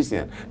yourself a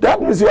Christian?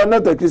 That means you are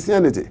not a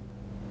Christianity.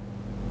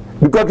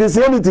 Because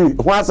Christianity,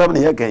 why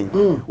something here can.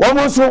 One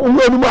more so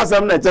no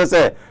something that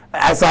say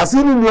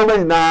assassin no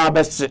na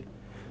best.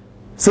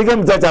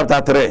 2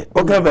 chapter 3,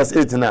 okay, verse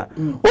 8 na.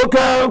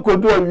 Okay,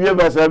 could do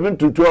verse 11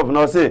 to 12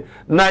 now say,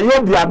 na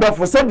you be above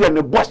for send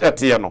the boss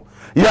at no.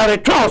 You are a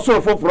cow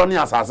so for running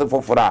as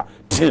for a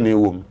tiny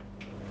womb.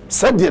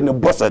 Send the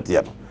boss at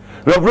no.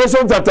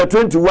 Revelation chapter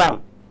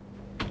 21,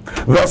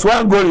 verse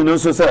 1 going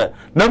also say,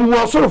 na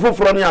mo so for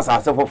running as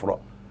for.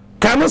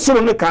 Can so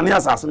no can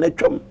as na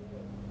twam.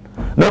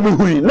 Na me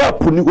hui na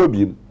puni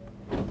hobim.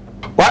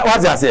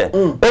 What's that say?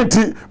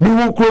 Enti mi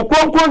wu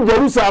krokron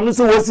Jerusalem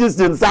so was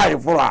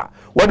inside for her.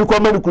 What do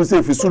come to say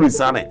if you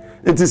sane?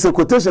 It is a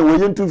quotation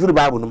we into the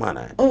Bible no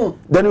man.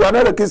 Then you are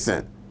not a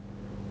Christian.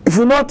 If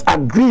you not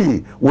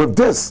agree with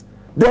this,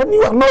 then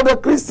you are not a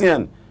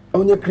Christian.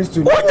 Only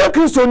Christian. Only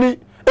Christian.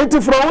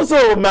 Enti from also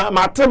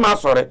matema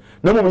sorry.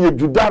 No mo you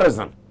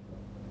Judaism.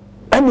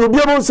 And you be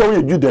able to say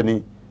you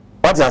Judani.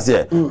 What I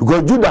say?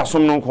 Because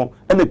Judaism no kon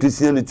and the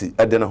Christianity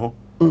at den ho.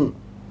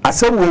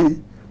 Asem way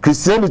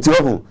Christianity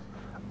ho.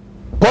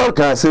 Paul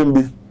can say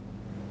be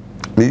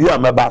me you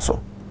am baso.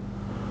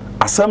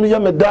 Asam ya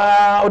me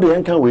da o de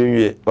enkan we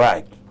nwie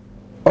right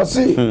o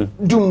si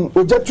dum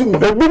ojatumi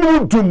ebi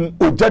no dum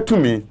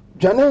ojatumi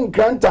dwane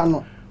nkranta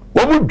no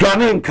wo mu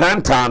dwane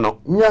nkranta no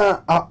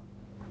nya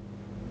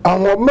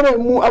ahomere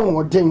mu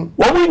ahoden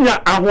wo mu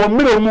nya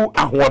ahomere mu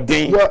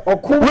ahoden ya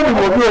okun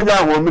wo mu nya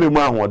ahomere mu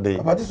ahoden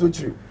abati so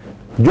chiri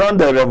John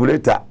the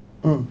Revelator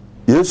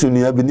Yesu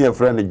ni abi ni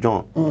friend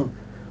John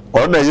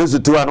ona Yesu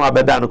tuwa no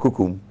abeda no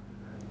kokum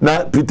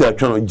na Peter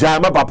twono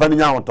jama papa ni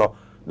nya hoto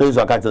na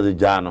Yesu akata de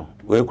jano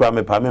we kwa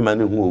me pa me ma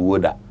ne hu owo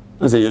da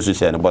nse Yesu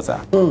hye ne bosa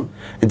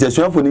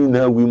intesuafo ni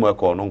na wi mu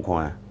akọ no nko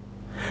a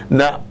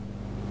na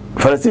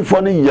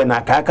Farisifo ni ye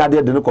na kaka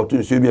de ne koto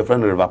nsu bi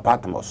friend River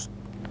Patmos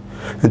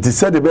nti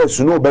said the best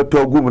no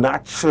beto gum na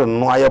akire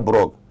no aye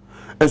brog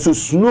enso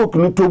smoke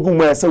no togum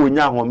ma se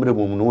wonya ahomere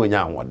mum no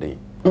wonya ahoden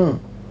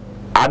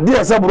ade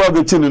ese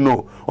brog chi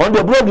no on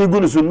the brog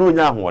igu no so no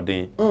wonya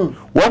ahoden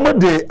wo mo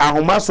de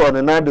ahoma so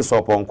ne na de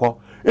soponko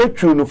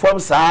etwu no from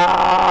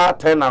saa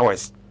 10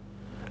 hours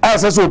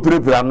asa so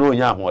prepare no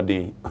nya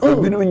ahoden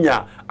obi no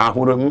nya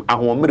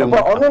ahomere mu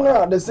ono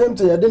no at the same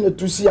time yade ne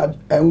tusi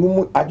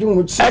anwum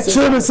adwum chi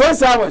actually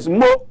 6 hours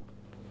mo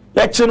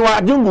ya chi no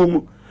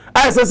adwum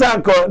asa sa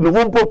anko no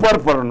humpo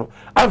porpor no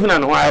afina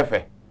no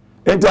ayefe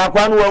enti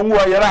akwa no wanwu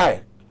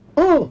oyerae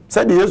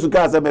said Yesu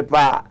ka se me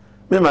pa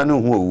me ma no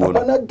hu owo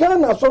no na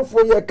Ghana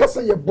sofo ye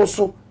kasa ye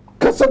boso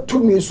kasa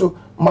tumi so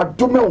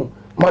madume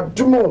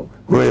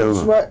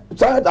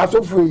sa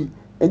asofo yi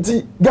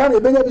enti Ghana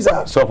benya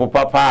bisa sofo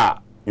papa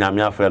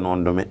nyame afre no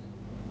ndome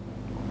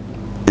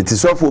enti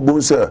sofo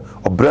bo se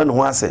obre no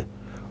ho ase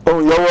o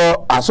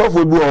yowo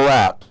asofo bi o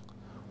wa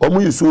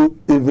omu yusu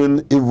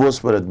even evil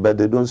spirit but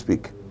they don't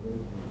speak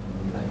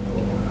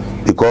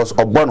because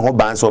obon ho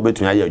ban so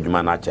betun aye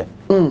adwuma na che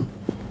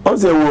on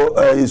se wo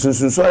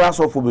isusunso ya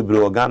sofo bebre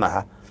o Ghana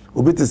ha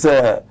obi ti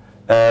se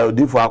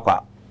Odiifour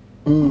akwa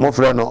mo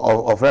frɛ no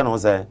ofrɛ no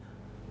se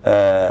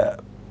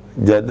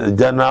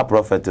general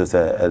prophet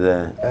say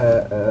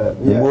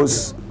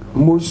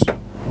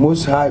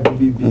most high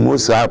BB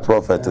most high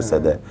prophet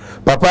said that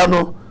papa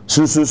no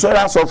sunsunso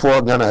ya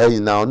sofo Ghana ha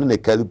na on ne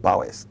carry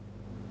powers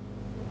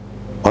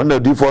on the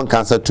different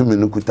cancer to me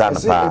nukuta na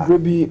pa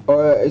be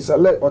it's a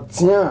let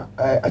otia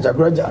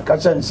ajagraja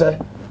kacha nse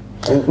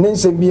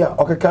ninse bia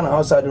okeka na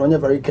outside no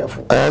very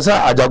careful say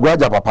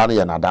ajagraja papa no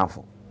ye na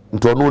danfo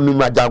nto no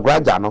nim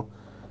ajagraja no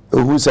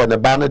ehu se ne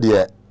ba no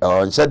de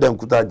nse dem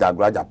kuta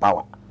ajagraja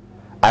power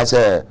I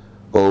say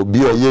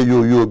obi oye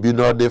yo obi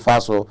no de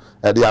faso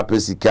e de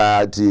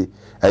apesika ti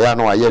eya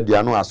no aye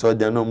dua no aso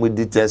de no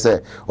mudi te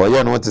se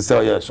oye no te se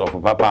oye so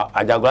papa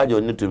ajagraja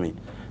oni to me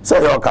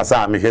say yo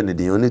kasa me hwe ne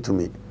de oni to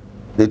me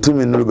the two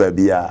minutes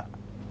babia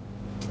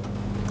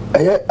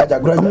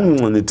ajagraja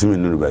the 2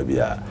 minutes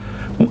babia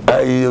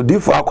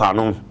Odiifour akwa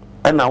no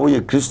e na wo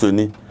ye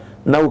kristoni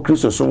na wo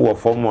kristo so wo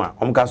fom a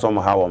omka so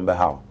mo ha wo mbe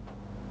ha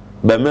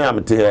be me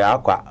am te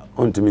akwa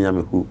ontumi nya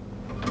me hu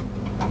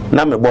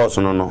na me boss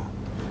no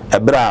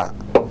ebra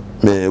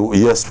me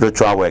ye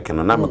spiritual work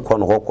no na me ko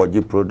no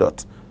hokoji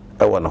product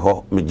e wo no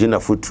ho me gina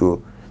afutuo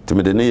to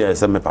me de ne ye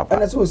se me papa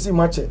na so si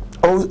mache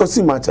o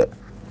si mache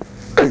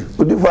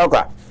Odiifour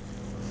akwa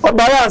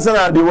Obaya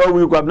ansana de wa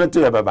wi Kwabena to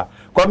ya baba.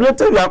 Kwabena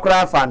to ya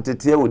kura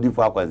fantete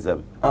Odiifour akwa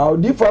nsem.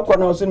 Odiifour akwa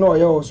na so no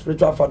ye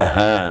spiritual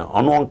father.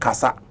 Ono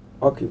nkasa.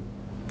 Okay.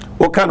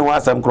 O kan wa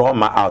asem kro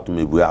ma out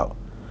mebu out.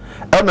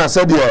 E na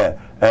said ye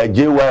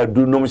jewa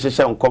du no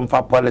mhyehyɛ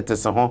nkomfa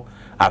politics ho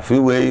afi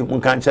wei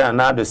nka nkyɛn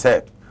na do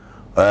sɛ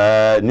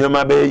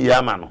nneɛma be yi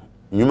ama no.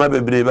 Nneɛma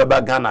bebre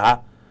beba Ghana ha.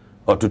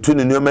 Otutu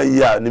ne nneɛma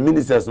yi a ne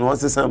ministers no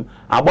sesam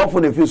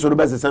abɔfo ne fi so do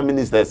be sesam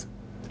ministers.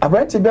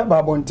 Abrati bia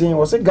babontin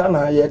wo se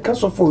Ghana ye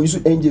kaso for use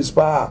angels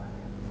pa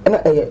na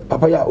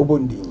papa ya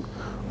obondi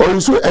o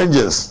use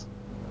angels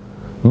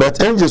but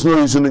angels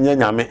no use no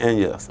nyame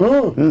angels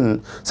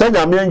say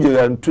nyame angel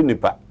antu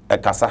nipa e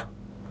kasa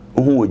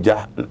ohu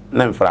oja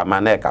na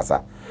mframa na e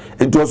kasa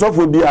enti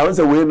osofo bi a won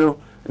se we no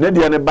na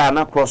de ne ba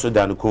na cross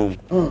dan kom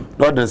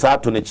no den sa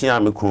to ne chia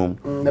me kom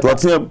to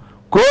tem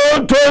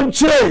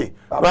kontonche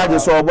ba je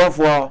so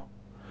obofo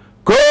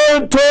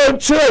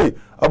Kontonche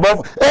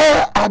above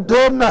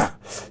Adona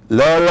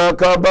Lola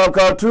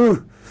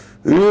Kabakatu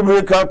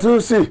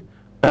Ribikatusi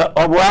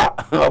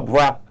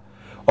Obwa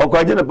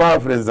Okwajene power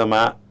friends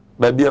ama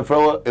baby a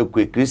flower a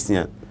quick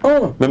Christian.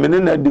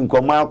 Memene din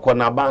koma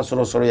akona ban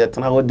soro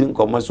yetena ho din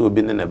koma so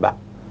obi ne ba.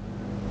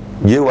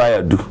 Ye wa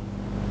ya du.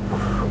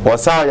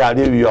 Osa ya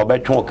de wi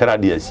obetwe okra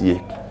de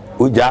asie.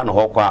 Oja no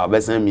ho kwa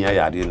obesan mi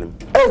ya de nim.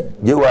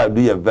 Ye wa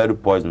du ye very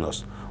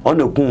poisonous. On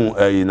the kun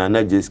na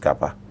naje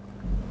skapa.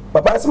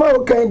 Papa Asma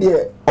okay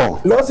there.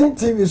 Lordson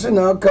TV so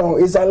now come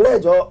is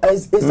alleged or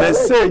is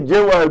message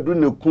ye wa du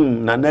ne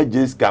kun na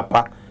naje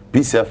skapa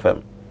Peace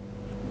FM.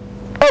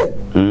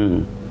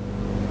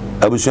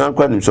 Abusuan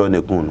kwa nimso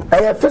ne kun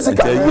no.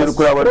 Physical. Ye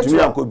kura watumi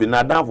akobi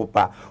na danfo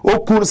pa.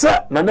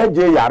 Okunsa na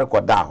naje yare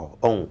koda ho.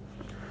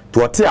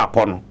 To ote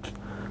apono.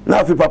 Na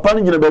afi papa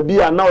no gina baby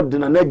a na ode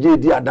na naje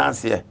di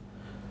adanse.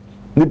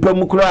 Nipa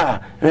mukura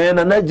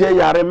na naje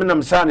yare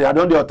menam sane ya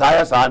don de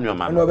otaya sa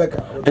anwoma.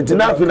 Enti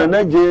na afi na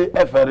naje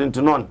efere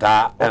nti no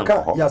nta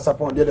enko. Ya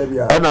sapon de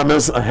bia. Na me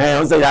so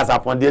onse ya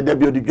sapon de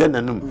bia odidwa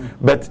nanum.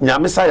 But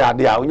nyame sa ya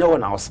de a onye wo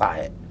na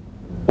osae.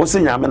 Wo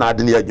se nyame na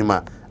ade ne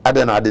adwuma.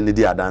 Ade na ade ne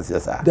di adanse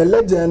sa. The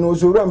legend no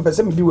so ram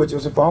pese me di wachi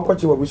so fa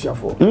onkoche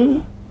wabusuafo.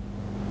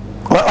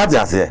 What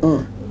ya say?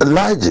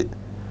 Large.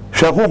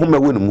 Hwe ho ma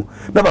wonu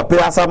na ba pe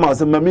asama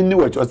se ma mi ni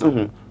wachi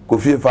so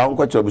Kofi fa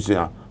onkoche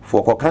wabusuafo.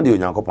 For kokandi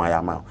onyankopon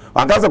ayama.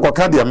 Angaze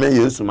kokandi ya me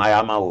Yesu ma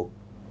ayama o.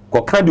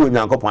 Kokandi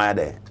onyankopon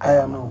ayade.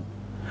 Ayama.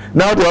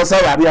 Now the osa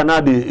yare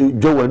na de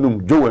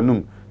jowanum.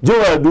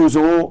 Jowa do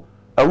so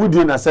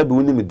awudi na sabe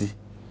unimdi.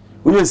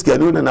 Uye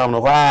skanu na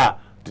no ha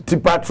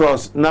tipa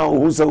trust na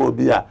hu se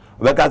obi a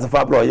obeka se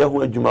fa bro ye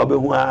hu adwuma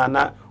obehu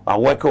na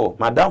aweko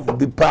madam for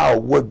the power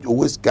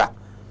oweska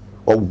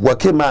o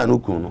wake man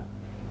okun no.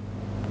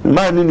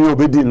 Man ni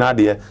obedi na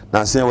de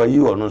na sen wa yi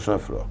ono so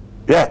afro.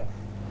 Yeah.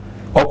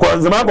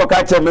 Okonzema kwa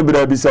kache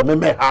mebira bi so me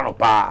hano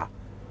pa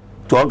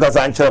to onka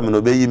san chere me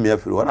no be yi me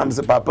afiri wona me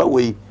se papa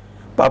we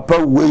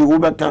wo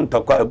be kan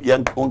tokwa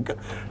yan onka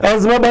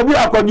enzema babi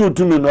akwaji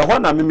utumi no ho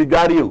na me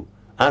migari o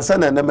ansa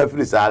na na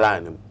mafiri sala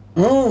anim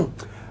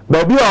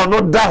babi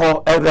ono da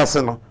ho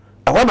everese no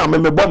ho na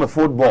me bo me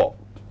football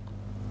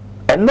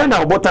enne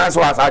na Obotan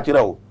so asa kire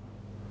o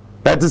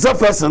that is a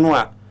first no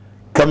a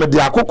kamedi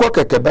akokọ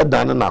keke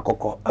bedan na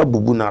akokọ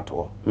abubu na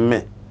to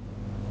me.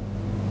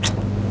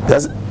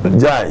 Yes,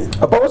 Jai.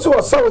 About so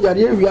so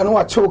yare wi anu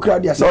a chew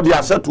kra dia. So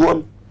dia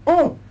setuom.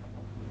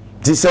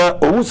 Ti se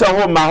owusa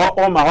ho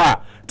ma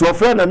ho to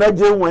ofre na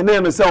naje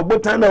wene no se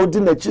Obotan na odi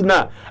na chi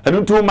na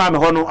enu to ma me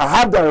ho no I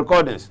have the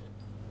recordings.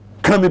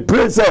 Can me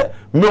pray say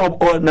me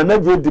na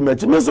naje di ma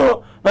chi me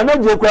so na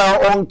naje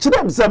kwa on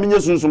chira me se me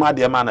nyesunsum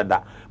ade ma na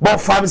da. But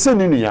fam se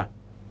ni nua.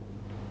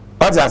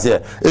 What I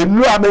say?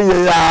 Enu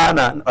ameye ya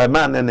na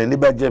ma na ni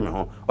beje me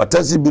ho.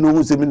 Otasi bi no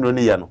hu se me no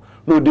ne ye no.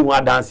 No di wa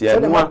dance ye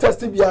no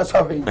test bi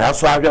asawe na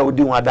so ahwe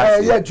odi wa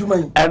dance ye adwuma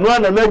yi eno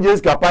na na Jesus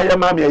papa ye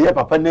ma me ye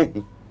papa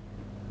nehi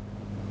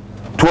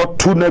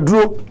to na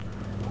duro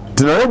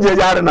tina je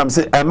yare na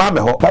mse e ma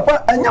me ho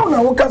papa anya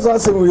na wo kasa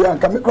asem wi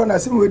anka me kro na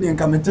asem wi di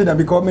nka me tina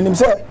because me nim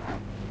say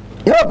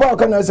ye papa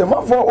kana say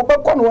ma fo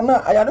obekọ no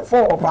na ayade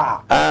fo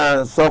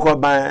pa so ko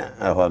ban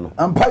ho no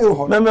ampa yo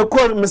ho me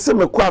ko me se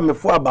me ko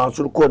amefo aban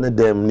so ko ne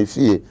dem ni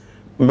fie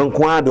me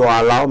nko ade o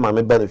allow ma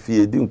me ba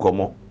fie di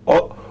nkomo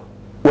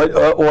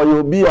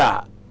or be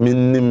a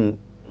minim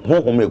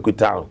home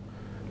equita.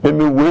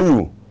 Maybe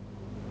will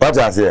what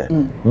I say?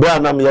 Bear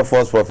na me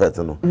false prophet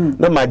no.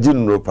 Na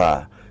imagine no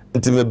pa.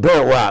 Until me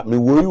bear wa me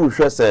will you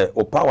share say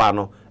o power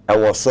no I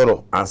was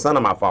sorrow and son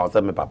of my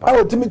father me papa.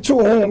 Oh, to me too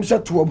home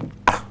shut to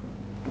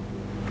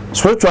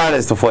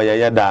spiritualist for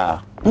ya da.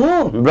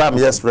 Bram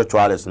yes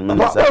spiritualist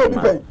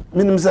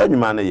minim say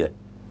nyuma na ye.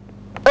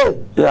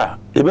 Yeah,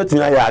 e betun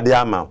ya ade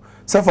ama.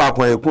 Se fa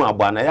akwan ekun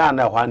agba na ya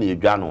na hwa na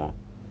edwa no.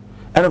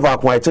 And if I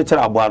quite check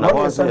about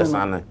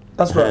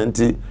that's right.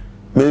 Auntie,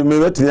 me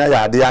wetinya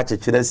ya ade a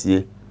chekere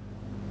sie.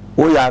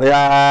 O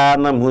yare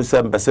na mu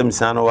se mpesem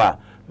sano wa.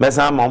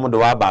 Mesa ma mo do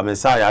wa ba me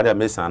sa yare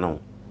me sano.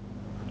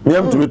 Me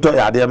am to to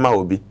yare ma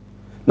obi.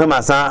 Na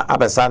masa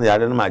abesa na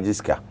yare na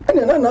magiska.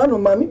 Ene na no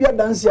ma mi bia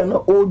dance ya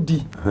na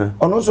odi.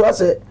 Ono so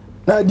ase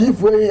na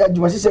Odiifour e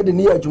adwuma sise de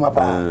ne ya adwuma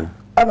pa.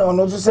 Ana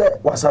ono so se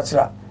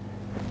wasachira.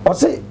 O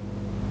se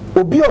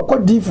obi okọ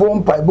Odiifour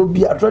mpaibo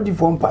bi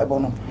Odiifour mpaibo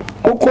no.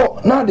 Oko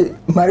na de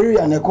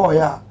Maria ne ko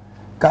ya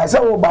ka se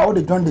wo ba wo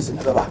de John Disi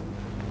ne baba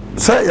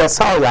say ya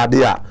saw ya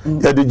de a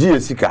ya de gi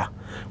esika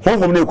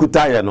honhom na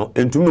ekuta ye no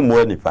entumi mo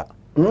anipa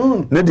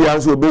ne de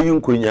anso obeyi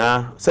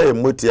nkonya say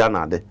emotia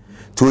na de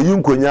to yi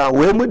nkonya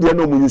we mu de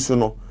na mu yusu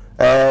no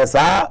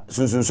saa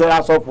sunsunso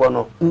ya sofo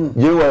no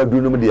ye wa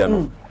adu no de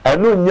no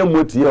eno nya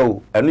motia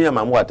o eno ya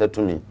mamu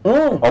atatumi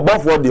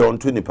obofo de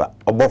onto nipa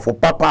obofo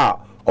papa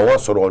owo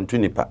soro onto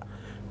nipa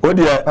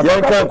odi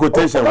ya kan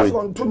quotation we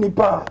onto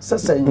nipa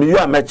sese me you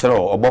am chere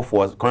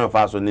obofo kon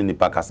fa so ni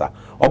nipa kasa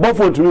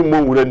obofo ntumi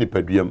mo nwura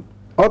nipa duam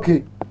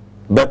okay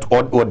but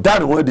o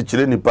dan ho di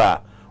chere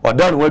nipa o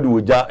dan ho di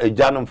oja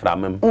eja no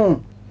mframem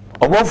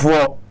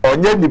obofo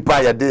onye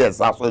nipa ya de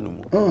yesa so no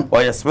mu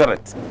o ye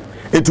spirit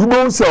it will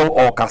be so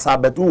or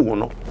casabetu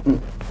no.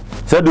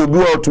 Said you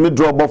go to me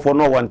draw for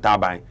no one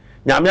taban.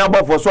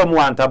 Yamia for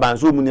someone taban,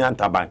 so many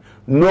antaban.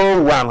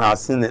 No one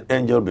has seen an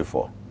angel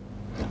before.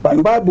 But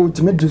the Bible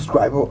to me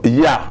describe.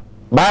 Yeah,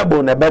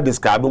 Bible never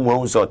describe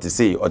one sort to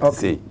say or to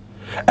say.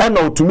 And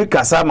now to me,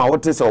 Kasama,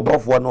 what is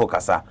above one or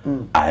Kasa?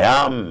 I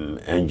am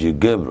Angel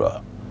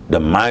Gabriel, the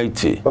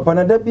mighty. Papa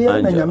Nadabia,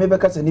 and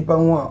Yamaka and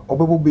Nipan or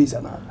Bobo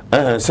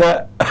Bizana.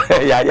 Sir,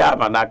 yeah,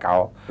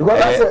 Manaka.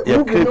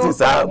 You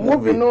criticize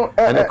movie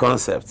and the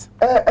concept.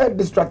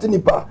 Distracting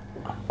Nipa.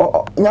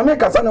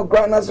 Yamaka Sano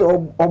Granas or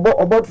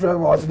Obotan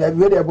was the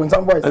video of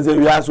some voice. And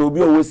we ask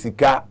Obio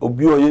Sika,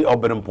 Obio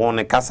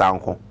Oberempone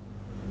Casanco.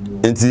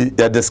 And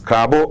the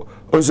describe.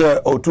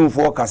 Oje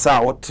otumfo kasa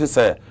wote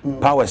se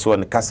powers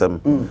won kasam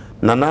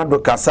nanado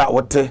kasa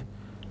wote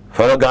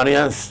fellow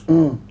Ghanaians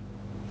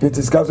it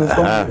is cousin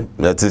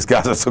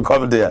to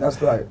come there.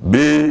 That's right.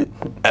 Be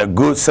a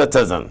good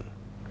citizen,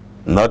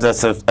 not a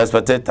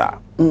spectator.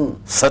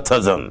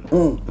 Citizen,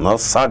 not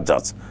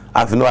subject.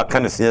 I've no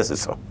kind of yes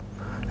so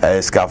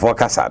scafo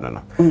kasa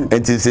no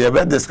and to say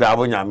about describe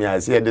nyame I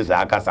say this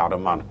akasa do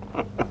man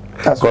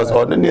because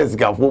ordinary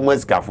scafo mo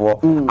scafo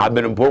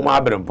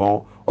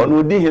aberempon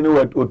onu di hene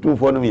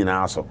otumfo no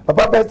nyina so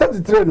papa be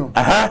start train no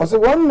o say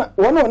one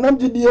onam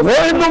gidie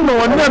no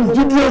onam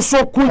gidie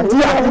so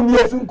kudi ahini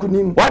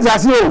sunkunim what ya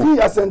say o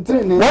ya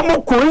sentre ne wo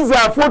mo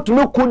koiza fo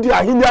to kudi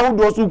ahini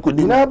ahodo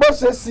sunkunim na bo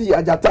se si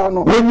ajata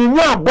no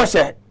onyinya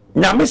bose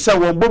nyame hye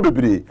won bo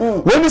bebre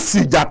woni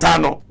si jata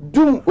no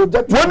dum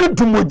ojatu woni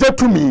dum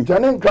ojatumi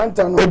dwane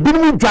nkranta no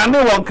ebinim dwane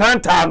won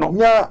kranta no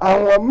nya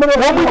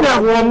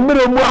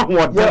ahomere mu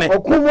ahoden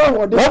okumu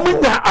ahoden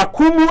wo nya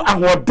akumu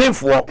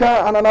ahodenfo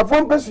ka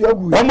ananafo mpesu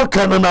agu wo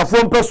ka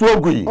ananafo mpesu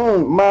agu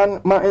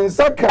ma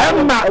insaka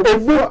ma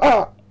ebu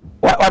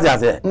what ya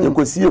say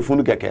ekosi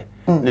efunu keke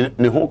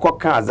ne ho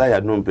koka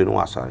azaya no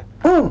mpenu asore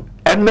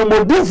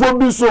enamodifo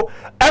bi so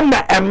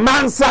na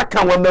emansa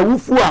kan wa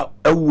mawufu a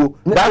awuo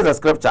that's the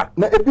scripture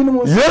na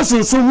ebinum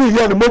yesu so wi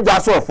ye ne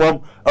mogya so fam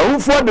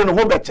awufu de ne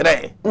ho be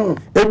kire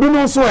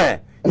ebinum so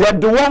ye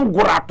de won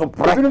gora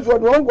atopre ebinum so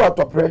de won gora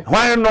atopre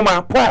hwan no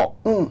ma paul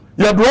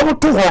ye de won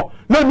to ho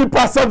na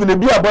nipa 7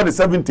 bi about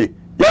 70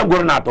 ye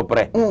gora na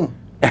atopre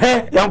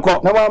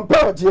yanko na wa mpe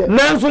oje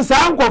na nso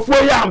sa nkofo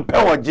ya mpe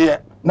oje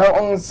na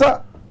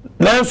onsa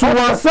na nso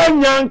wonsa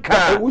nyanka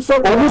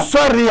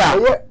owusori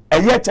a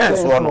eye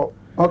chance wono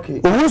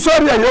okay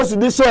owusori a yesu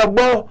di se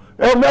gbo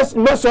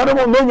mesori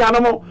mo menya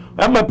no mo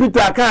ama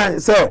peter kan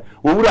se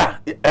owura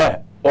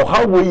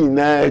ohawo yi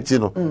na echi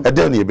no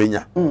ede na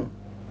ebenya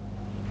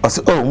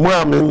ose mu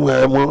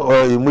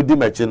am mu di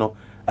machi no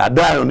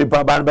ada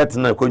onipa ban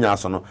betena akonya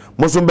so no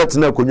mo so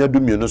betena akonya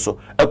dumienu so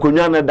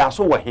akonya na da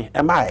so wo he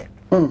e mae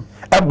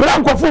ebra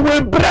nkofo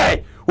we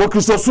bre wo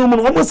kristosu mu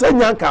no mo se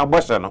nyanka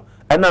aboshe no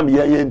enam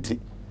ye nti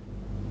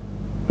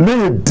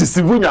me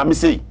deceive nyame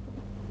sei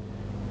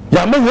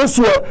ya me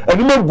yesu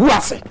enima gu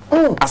ase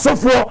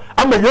asefo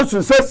ama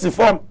yesu se si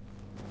form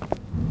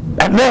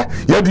ene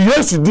ya di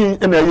yesu din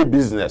na ye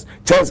business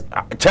church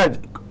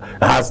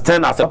has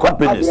turned as a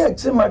company I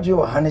say maji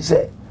o hane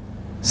say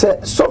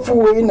sofu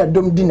we na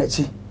dom di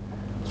nachi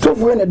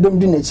sofu we na dom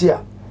di nachi a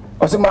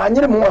o se ma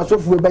anyere mu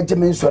sofu we ba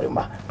jeme nsori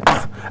ma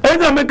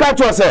ena me ka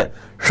cho say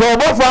hwe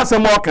obofo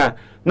asem oka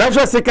na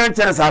hwe second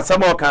chance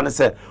asem oka ne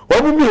say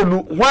obu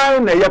mienu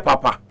hwan na ye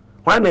papa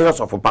hwan na ye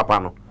sofu papa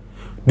no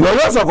the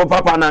words of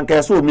papa na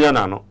nke so mi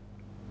na no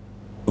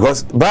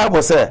because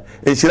bible say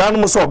ehira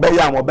no so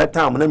obeya am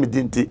obetam na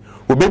medinti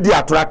obedi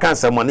atora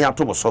cancer money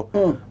atomo so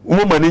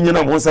mo mani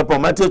nyina mo se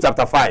Matthew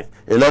chapter 5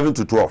 11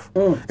 to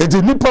 12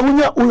 edi nipa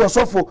unya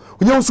uyosofo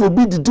unya so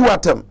obi didi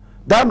watem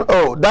dan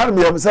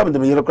me am sam de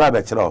me yero kra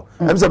be kire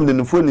am sam de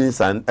nfo ni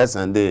san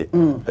esande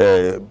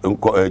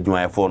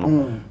juanfo no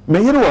me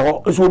yero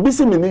wo so obi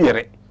se me ni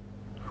yere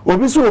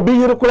obi so obi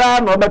yere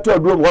kura na obeto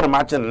aduro wo na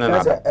ma chen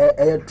na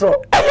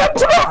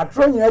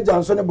atro nyina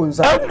janso ne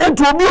bonsa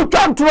ento obi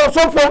otwantro so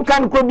fo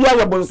kan ko bia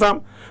ye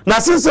bonsam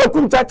na sinse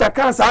kumchacha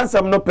kan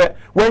sansam no pe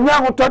wanya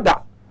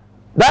hotoda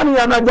dan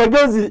ya na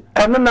jagezi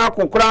ene na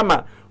akokora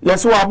ma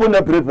yeso wabo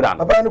na prepare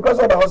no papa no cross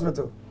the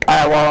hospital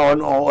wa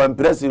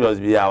on serious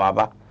bia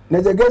waba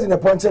na jagezi na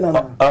ponche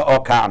na o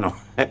ka no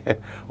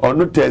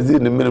onu tezi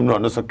ni minim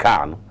no so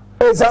ka no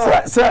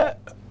se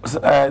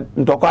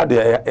ntokwa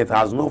de it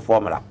has no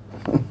formula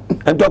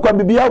ntokwa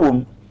bibia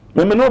wom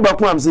me no ba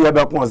ko am se ya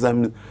ba ko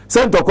osam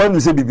se ntokwa nu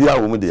se bibia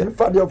wom de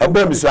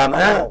ebe mi so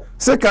ana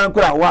se kan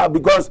kura wa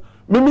because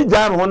mimi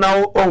jan ho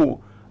na o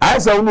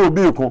aisa wo no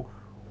obi ko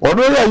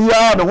ono ya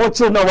ya na ho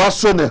che na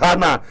waso ne ha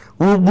na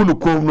wo bunu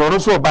ko no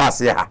so ba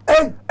se ha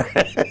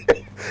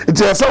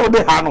it is so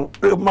de ha no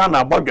man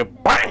abodwe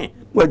pan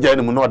wa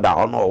jan mu no da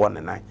ho no wo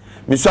ne nan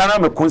mi so ana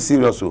me kon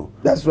serious o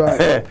that's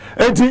right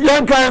enti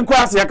yan kan ko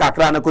ase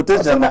kakra na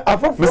quotation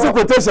mi se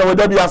quotation wo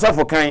da bi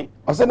asafo kan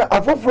osena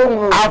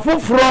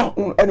afofro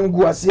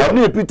enungu ase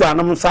ani peter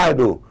anam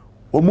side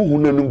o mu hu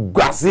na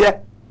nungu ase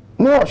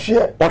no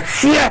ohwe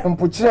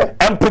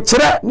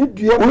empukire ni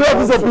dua wo ya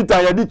bisa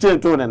peter ya di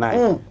chento ne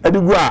nan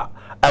edigu a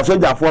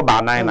asojafo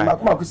ba nan nan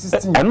makoma ku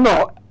 16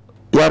 no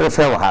you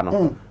refer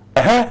hano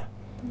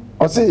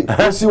o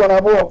see one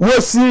abo we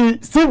see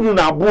Stephen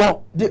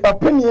abo the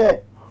opinion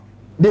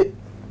the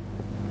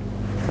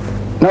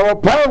na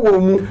pa wo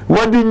mu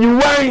what the new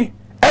wine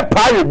e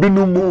pa ye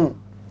binu mu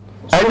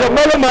ayo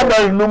mele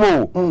madal nu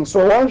mu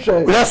so one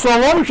share yes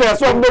one share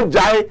so me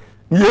jai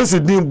yes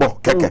din bo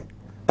keke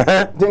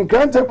den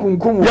krante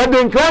kunkum ya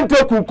den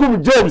krante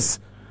kunkum James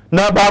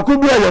na ba ku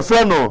bi ye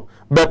friend no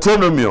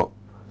Betonomio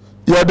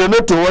ya de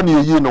neto one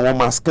ye no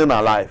woman skin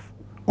alive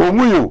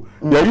omuyo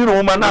ya yi no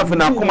woman na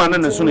afina kuma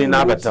ne so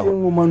na beta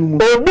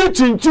obi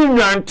chinchin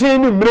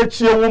nwanten ni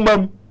mrechie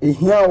woman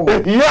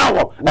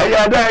ehiawo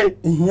ayadai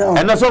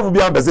ena so fu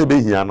bi ambese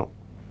be hia no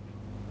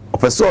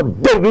opeso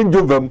de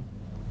rinjovam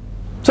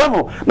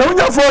so na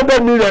unya for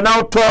the million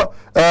now to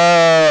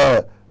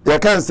ya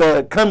can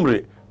say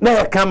Camry na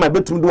ya kama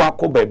betum do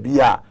akoba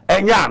bia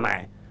enya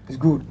anan it's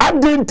good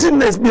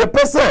identiness be a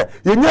person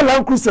you nya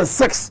Land Cruiser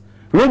 6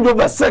 Range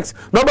Rover 6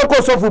 no be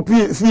cause of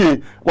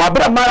fie wa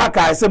bra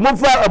maraka say mo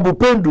fa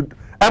abupendu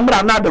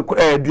emra na de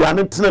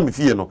duane tena me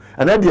fie no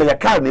ana de ya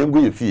car na engu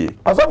ye fie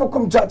asofo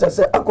kum church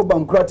say akoba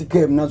nkrati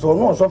kem na so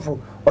no asofo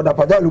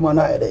odapada luma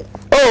na ede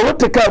oh what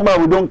the car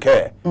man we don't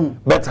care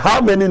but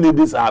how many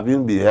ladies have you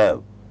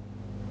beheld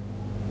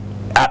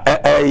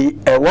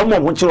one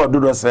more which you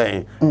do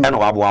saying and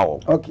wabo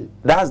okay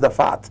that's the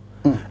fact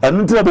and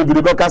until the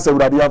baby because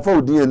we are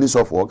for the any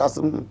of work as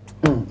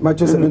Match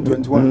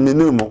 721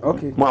 minimum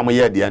okay mo am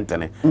here the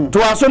antene to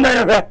aso na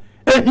here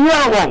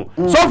won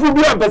so fu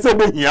bi am pese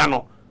be hia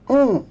no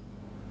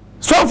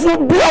so fu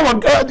bi am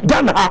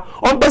Ghana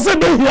on pese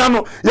be hia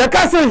no you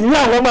can say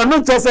hia woman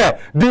no just say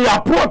they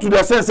are to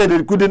the sense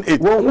they couldn't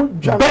eat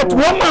but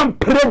woman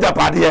pray the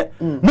party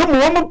no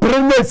woman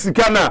pray na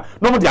sika na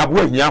no mo de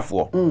abo hia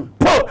fo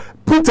Paul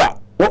Peter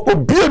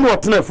obi no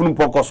otena funu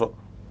pokoso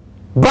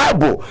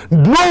Bible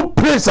no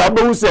place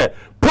about say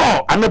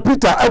Paul and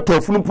Peter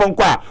ato funu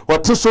ponko a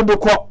oteso de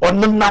ko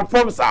onenam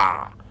fom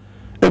sa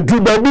edu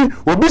baby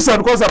obi say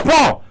because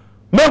Paul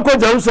menko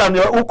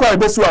Jerusalem ukwa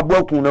ebesu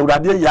aboakun na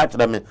urade ya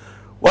kire me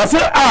wo say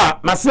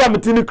masia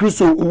metini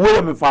Kristo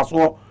uwe me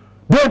faso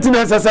don't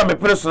na sesa me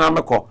personal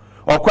meko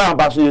okwa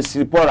abaso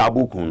yesi Paul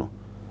abokun no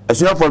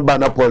esia for ba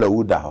na Paul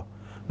awuda ho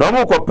na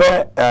mo ko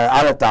pe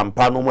areta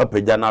mpa no mo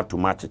pagya na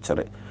atoma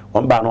kekere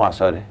on ba no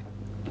asore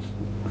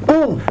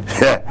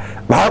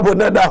Bible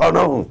na da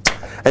hono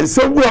and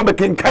so go am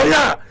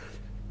kenkaya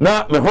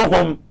na me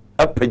honhom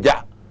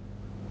apagya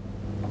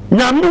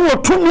nyame wo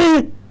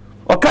tumi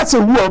okase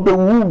hu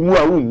obewu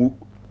a wu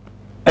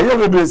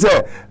ayo be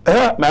say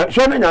ma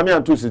hwe na nyame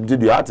anto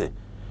sidi ate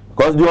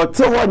because the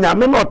otewo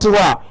nyame no otewo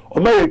a o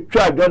ma ye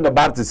twa John the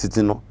Baptist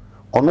city no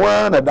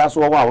ono na da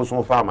so wo a wo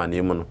so fa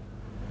amane mu no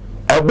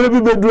ebere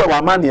bi bedu a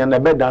wa mane na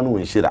be da no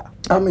nhira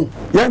amen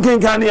yan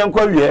kenkan ne yan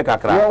kwa wie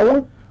kakra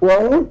wo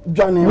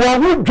dwane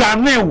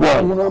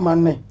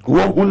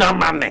wo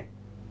hunamane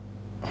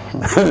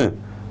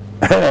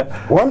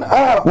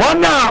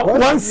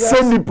one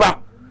senipa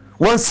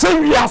one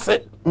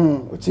sewiase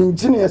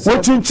chinchini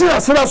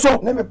asira so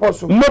ne me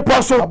poso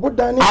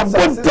abodan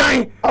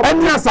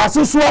eni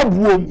asase so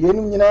abuom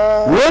yenum nyina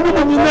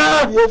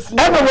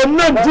ena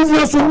wonna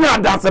Jesus so ni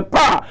adase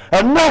pa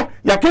ena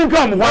ya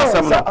kenka mo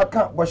asem no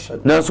aka boshe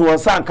na so won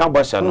san kan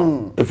boshe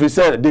no if you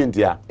say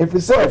dentia if you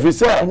say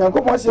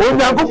onyankopon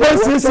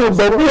sisi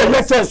baby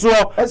ye che so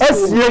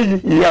asie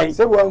yi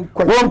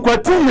won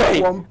kwati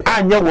yi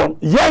anye won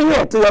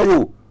ye te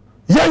yo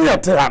ye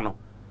te ha no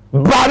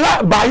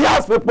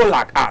bias people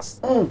like us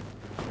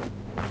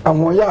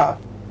amoya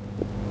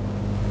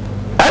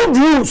and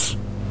use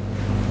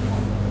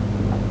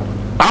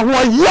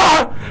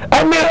amoya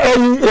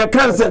and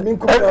cancer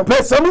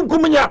person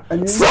kumnya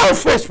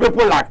selfish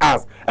people like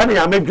us and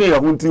ya make your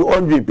hunti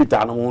on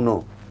Peter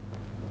no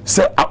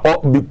say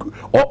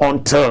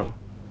until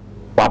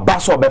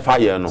baso be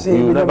fire no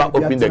you never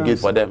open the gate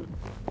for them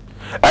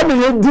and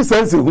you this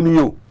sense hunu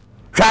you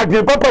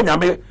twa papa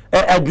nyame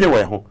adwe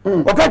we ho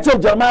o ka che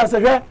Jeremiah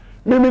say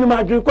me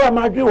ma dwe ko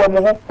ma dwe wo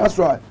mo ho that's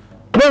right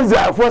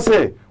Manasseh for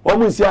say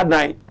omo si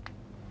adan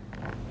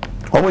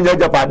omo nya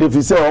japade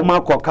fi say omo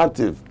akọ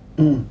captive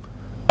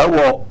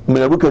ewo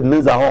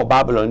Nebuchadnezzar ho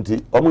Babylon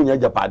ti omo nya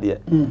japade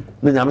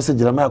na nyame se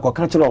Jeremiah akọ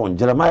ka kire on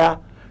Jeremiah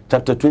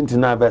chapter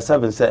 29 verse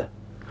 7 say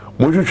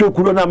mo hwehwe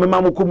kuro na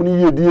mema mo kom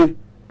ni yedie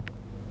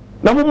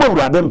na mo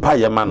mawurade mpa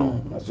ye ma no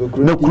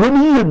na kuro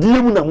ni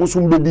yedie mu na mo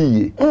so mbedi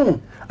ye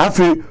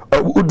afi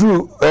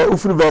udu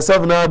ufiri verse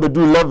 7 na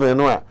bedu 11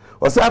 no a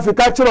o say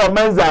Africa kire o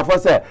Manasseh for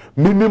say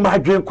mimi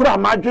madwen kura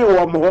madwen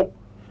wo mo ho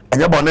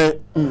enye bone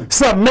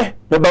say me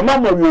ba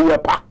mama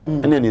oyerepa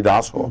ene ni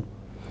da so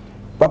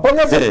papa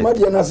nya se ma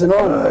die na se no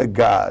oh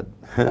God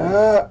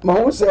ma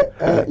who say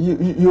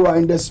you are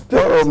in the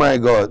spirit oh my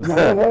God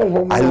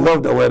I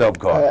love the word of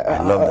God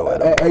I love the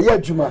word of God ya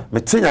juma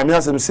me tinya me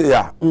asem say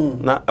ya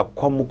na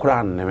ekom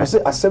kura ne me say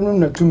asem no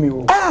na tumi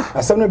wo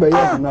asem no be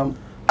ya dunam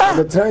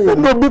the try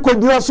no bi ko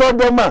dira so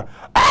do ma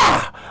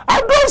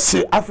I don't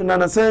see afina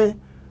na say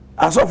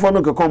asofo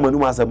no ke come anu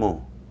asem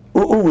o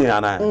wi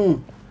ana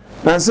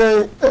na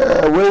say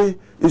we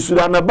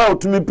isuran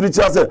about to me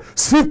preacher say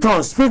speak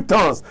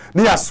tongues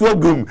ni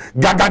aswagum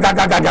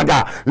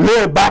gaga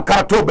le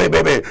bakato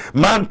bebe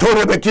man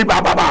tore be ki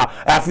baba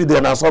afi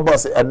de na so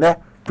boss ene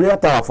prayer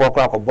tower for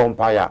crack of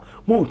bonfire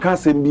mon ka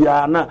sem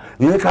bia na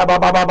le ka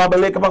baba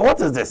le ka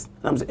what is this?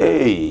 I'm saying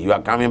hey, you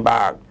are coming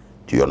back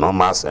to your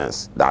normal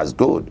sense. That's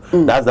good.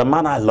 That's the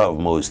man I love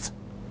most.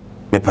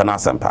 Me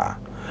Manasseh pa.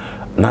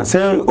 Na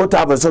say what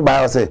happen so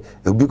by say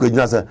obi ko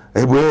jina say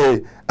hey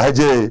boy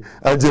AJ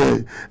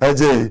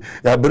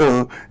ya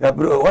bro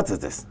what is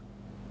this?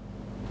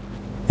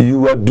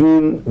 You are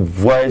doing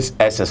voice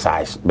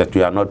exercise but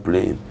you are not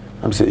playing.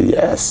 I'm saying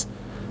yes,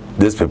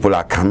 these people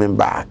are coming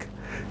back.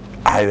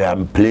 I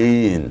am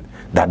playing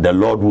that the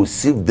Lord will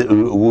receive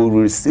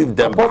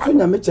them back.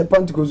 Na me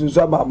chepan to go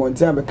so about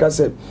mountain because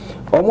say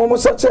omo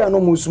sache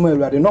no musuma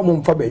ewade no mo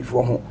mfa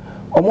baifo ho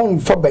omo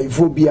mfa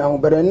baifo bia ho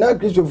but na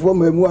Christopher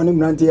mamu anu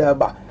mrante ya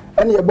ba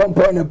ene ye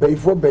bompa na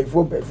baifo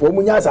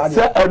omunya sa de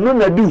say enu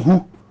na di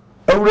hu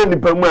awure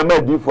nipa mu ama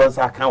Odiifour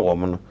sa kan wo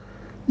mo no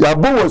ya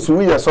bo wosu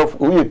wo yesof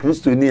wo ye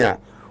Kristoni a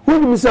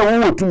woni say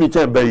wo wotumi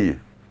chen bayi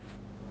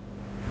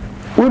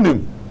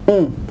wonim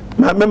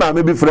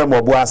me bi frem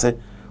obo ase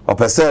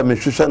opese me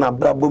hwehwe na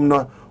brabom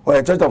no or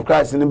Church of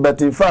Christ in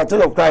but in fact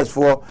Church of Christ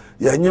for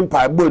ya nyim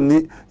paibo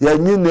ni ya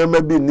nyi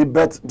nema bi ni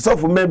bet so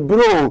for me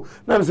bro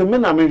na me say me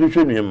na me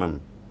hwehwe nuema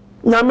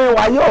nya me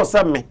wa ye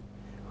osa me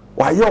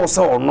wa ye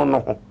osa ono no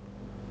ho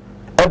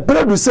e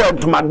bredu say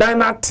ntomadan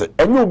na te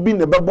enye obi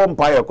ne bebo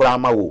mpa ye kura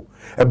ama wo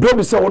e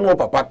bredu say wono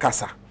papa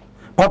kasa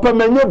papa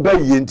menye ba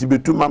ye nti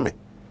betu ma me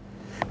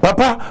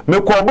papa me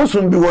ko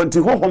obosun bi wonti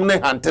hohom ne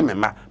hante me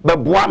ma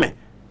beboa me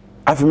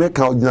afi me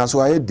ka ogina so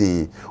aye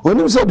de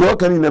onim se de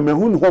okani na me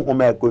hu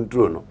hohom e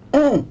control no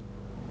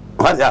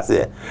what ya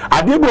say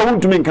ade bo hu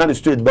tumi kan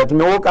straight but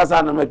me wo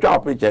kasa na me twa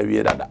picture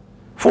wie dada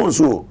phone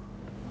so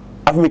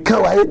afi me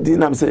ka aye de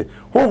na me say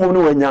hohom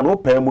no wanya no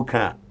pa mu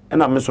kan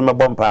na me so me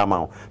bompa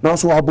ama na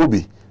so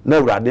abobi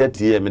na urade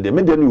atie me de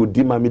no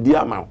odi ma me di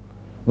ama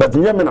but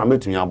nya me na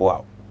metumi abo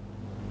a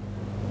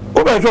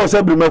o be so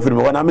se bi ma firi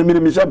me na me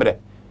mi shebre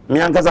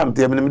me ankasa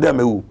mte me de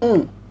me wu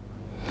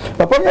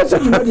papa ya se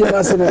tuma di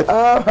na se na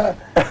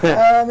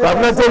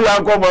papa se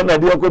ya ko mo na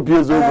de ko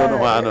pie zo go no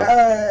ma no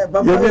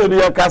ye ni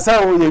ya kasa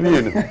o ye ni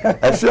no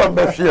e se on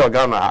be hwe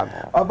organ ha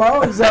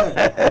papa o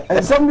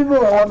say some people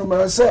want to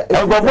me say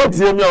e go for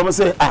tie me o me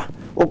say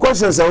o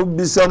question say o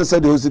bi so no say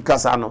de o si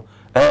kasa no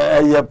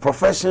your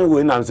profession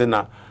we na say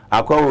na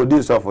akwa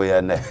odi so for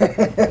ye ne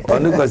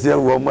oni ko say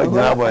wo mo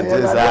gina bo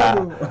nti sa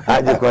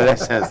aje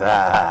collections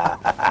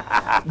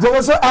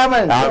Jogo so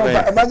amen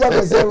maja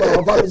ko say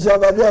wo papa sha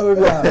ba bia we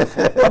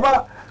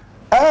papa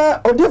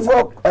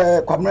Odiifour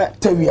Kwabena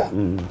Tawia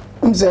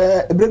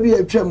mse ebrebi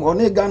atwam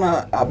oni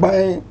Ghana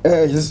aban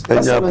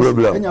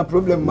enya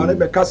problem mane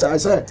be kasa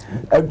say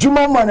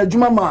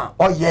adwuma ma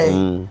oye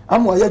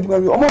am oye adwuma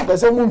wi omo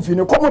pese mu mfi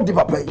ne komo di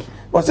papa yi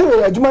o say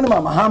adwuma ne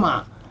mama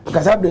hama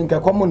kasa brenka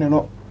komo ne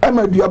no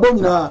ama duaba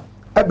nyina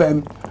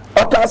ebem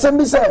o ka asem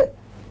bi say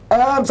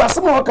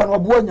sasem o ka no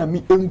bo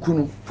anyame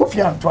enkunu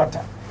fofi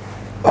antoata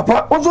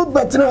papa ozo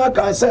betina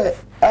ka say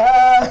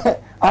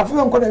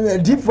afion ko na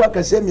Odiifour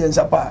akase mi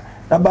ensapa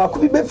na ba ko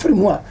bi be firi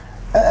mu a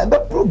be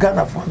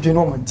program for dwe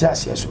no monti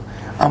ase so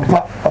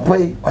ampa papa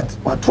yi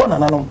wato na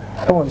nanom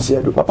e won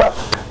se do papa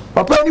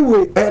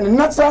anyway and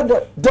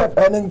natural death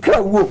and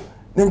nkra wo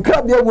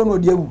nkra bia wo no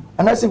de awu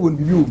anase won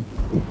bibi wo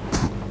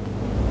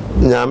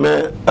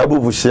nyame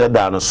abufu hye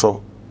da no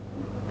so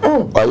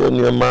ayo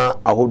niema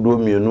ahodo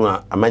mienu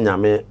a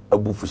amanyame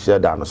abufu hye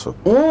da no so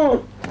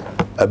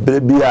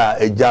abrebi a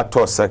eja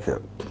to second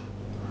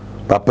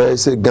papa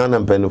say Ghana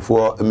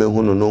mpanifo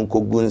emehunu no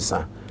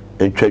nkogunsa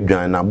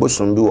entwadwan na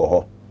bosom bi wo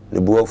ho ne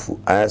buafu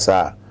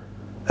ayasa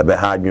ebe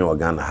ha adwen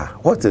organa ha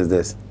what is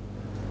this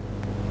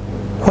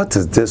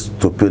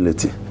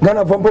stupidity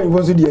Ghana for point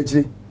for so di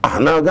akire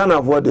na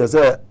Ghana for dey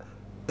say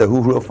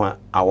ehuhuro fa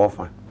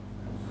awofa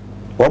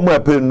wo mo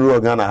ape nuru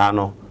organa ha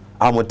no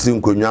amoti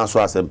nkonwa so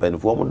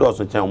asempanifo wo mo do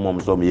so chen mo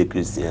so me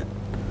Christian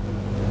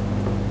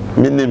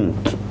minim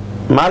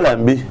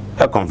malambi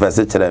e confess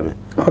kire me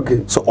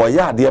okay so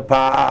oya de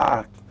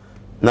pa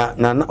na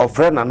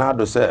ofre na na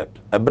do say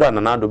ebra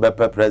na do be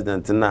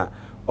president na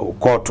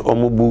court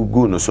omubu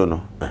gu no so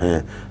no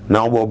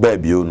na obo ba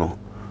bio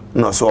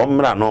no so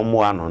omra na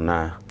omo ano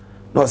na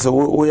no so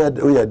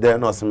we there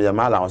no so me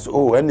mala so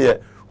oh ene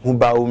hu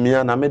ba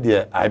umia na me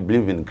there I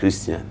believe in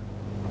Christian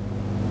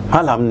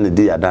halam ne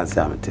dey dance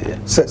am te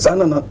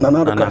sana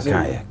na do ka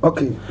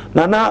okay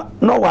na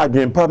no wa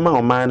dwen pa ma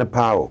o man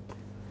pa o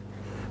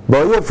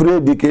but you free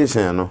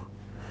education no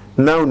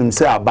now nim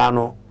say aba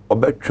no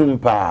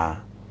obetwum pa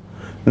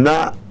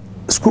na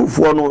school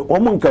for no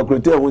omo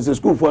calculate won say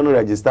school for no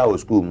register o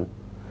school mu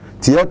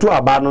ti yeto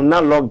aba no na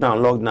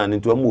lockdown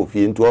into omo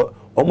ofie into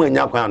omo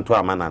anya kwa anto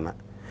amanana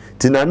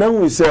ti na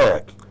hu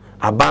say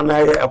aba na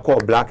e call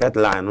bracket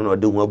line no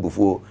de hu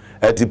abufuo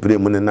ati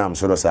premu ne nam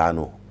so sa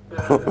no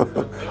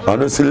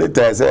ono si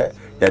later say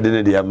ya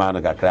didn't the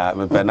man kakra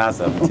me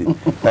penasam ti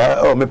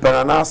oh me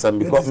penasam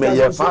because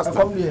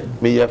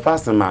me ye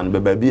fast man be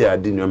baby a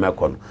di no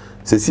mekon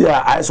se si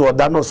I so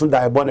da no so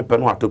da ebo ne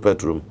penu ato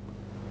petrum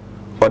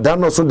oda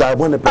no so da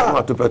ebo ne penu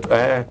ato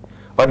petrum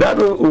oda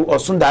no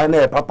oso da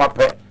na papa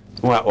pe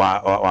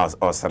wa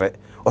osre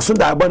oso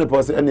da ebo ne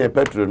pose ene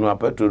petrum no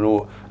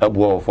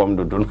abuo form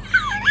dodo no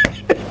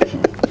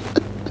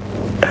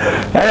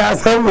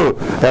asamu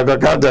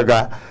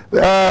ekakataka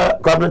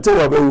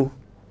kwabena wa bewu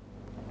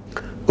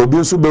obi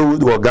nso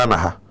bewu wo Ghana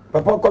ha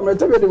papa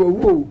kwabena be de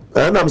wu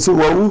na mse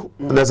wu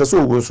na se so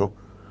wu nso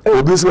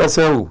obi nso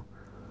asawu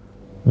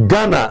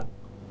Ghana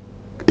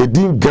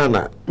edin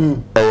Ghana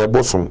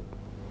bosom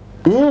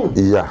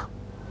yeah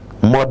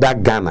mother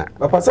Ghana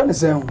papa sane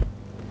se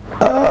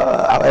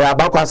ya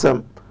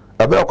bakwasem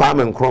abe kwa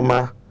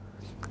amenkroma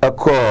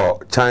akọ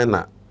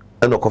China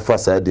eno kofa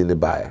sa di ne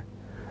bae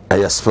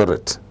a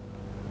spirit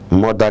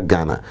mother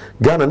Ghana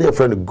near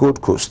friend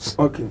Gold Coast.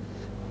 Okay.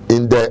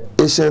 In the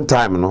ancient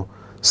time, no,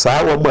 so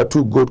I want my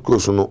 2 Gold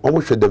Coast, no,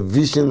 almost the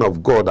vision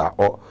of God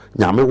or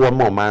Nyame one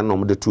more man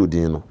on the 2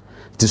 dino.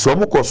 It is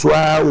almost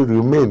why we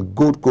remain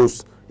Gold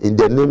Coast in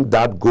the name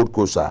that Gold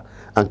Coast are,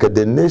 and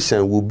the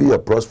nation will be a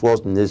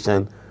prosperous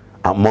nation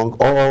among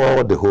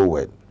all the whole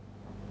world.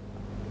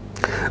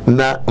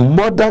 Now,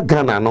 mother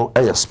Ghana no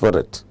a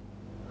spirit.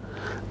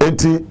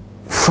 Enti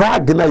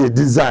flag na ye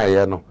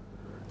desire no,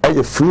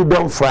 a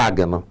freedom flag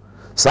no.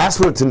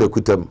 Sasprit in the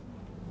kutem.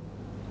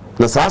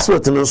 Na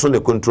sasprit no so ne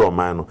control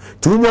man no.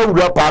 Tunya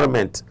wura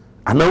parliament,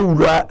 ana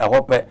wura a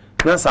hope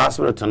na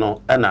sasprit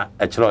no na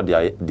a chiro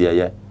de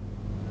ye.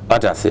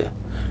 What I say.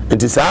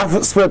 It is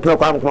sasprit no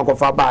kwa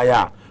fa ba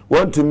ya.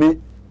 Want to me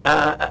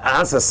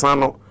answer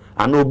sano,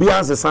 and obi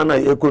answer sana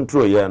e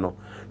control ye no.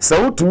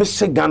 So to me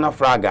she Ghana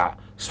flag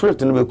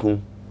spirit no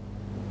bekum.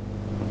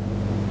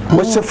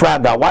 Wo she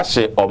flag wa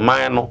she o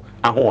man no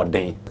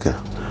ahoden.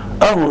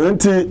 Oh,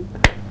 enti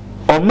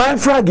o man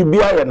flag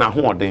bia na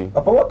hoden.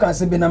 Papa what can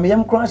say be na me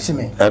yam crash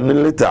me.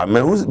 And later me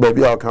who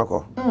baby I can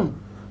call.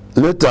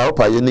 Later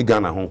opa ye ni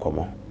Ghana ho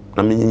komo.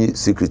 Na me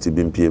secret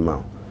bi mpie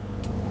ma.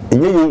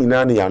 Enye ye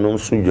nyina na ya no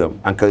sunjam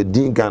anka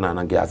din Ghana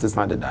na get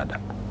assistant de dada.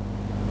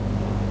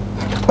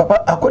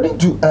 Papa according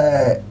to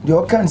the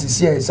occurrence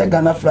here say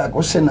Ghana flag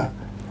o se na.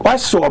 Wa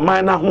so o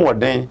man na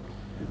hoden.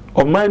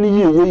 O man ni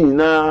ye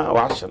nyina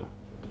wa hye no.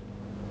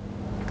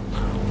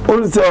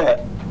 On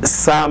say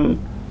Psalm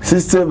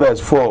 60 verse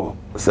 4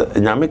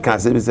 Nyame can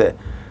say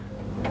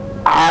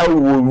I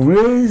will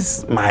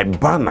raise my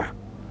banner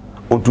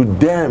unto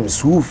them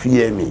who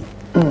fear me.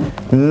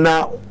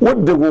 Now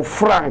what they will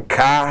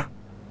franka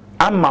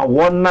ama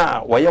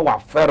wona waye wa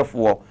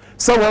ferfo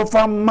so won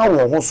fa ma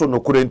wo ho so no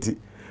kurenti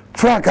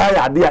franka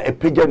ya de a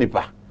epega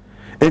nipa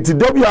enti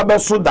dabi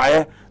abeso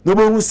dae no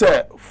be hu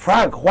say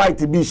frank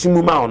white bi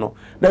shimu ma no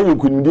na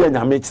yekunidi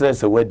Nyame kire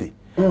se wadi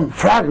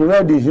frank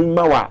red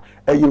himma wa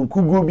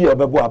ayenkugu bi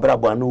abebo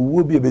abrabo na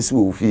owo bi ebesi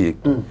wo fie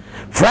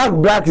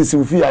frank black is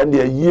wo fie and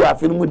yi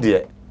afin mu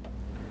de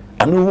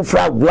anu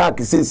frank black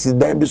is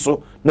dan bi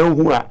so na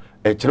hu a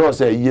e kire o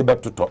say yi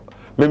betoto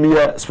me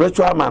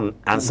spiritual man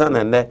and son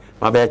and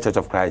my be Church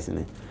of Christ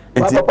ni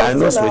I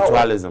know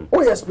spiritualism.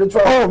 Oh yes,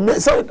 spiritual. Oh me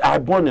so I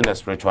born in a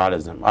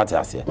spiritualism what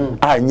I say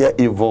I near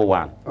evil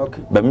one.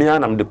 Okay. But me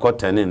and I'm the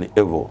cotton in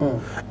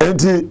evil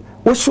and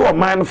we show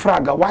man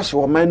frag wash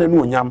your man no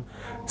nyam.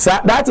 So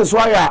that is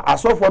why I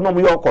saw for no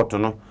your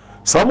cotton no.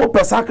 Some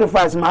per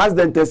sacrifice my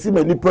husband to see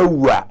me nipa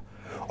wu a.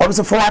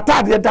 Obviously for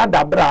atade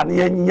dada bra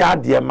na nya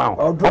de ma.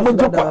 Omo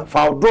do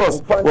for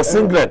doors or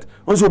singlet.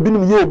 Onso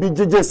binim ye bi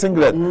jeje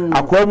singlet.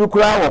 Akwa mi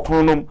kura wo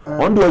konom.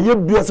 Ondo ye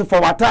biose for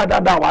atade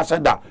dada wa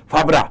sheda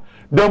fabra.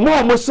 The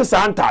more mo se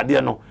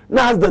antade no.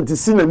 Na husband to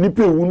see na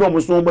nipa wu no mo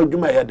so mo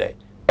adwuma ye de.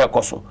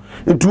 Ekoso.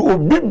 Ntu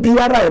obi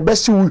biara ye be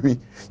hye wuhi.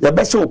 Ye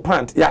be hye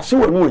pant. Ya hye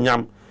wo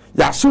nyam.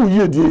 Ya hye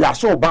ye die. Ya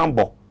hye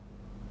bambo.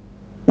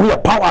 We are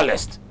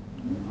powerless.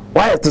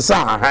 Why to say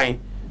high?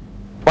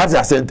 What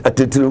I said at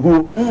the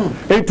who?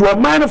 It was a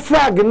man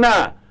flag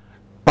na.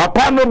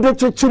 Papa no de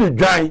chichiri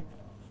dwan.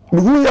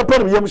 Who ya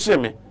pon yam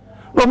sheme.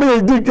 No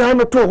me di dwan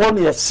no to ho na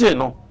ye hye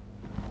no.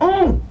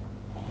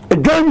 E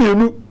dwan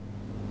yenu.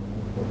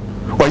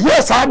 O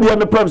yes I be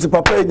me promise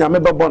papa nyame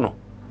bebo no.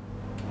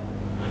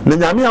 Na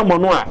nyame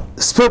amono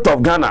a spirit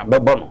of Ghana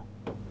bebo no.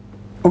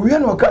 Owie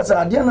no kasa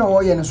ade na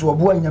wo ye ne so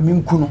obo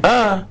nyame nku no.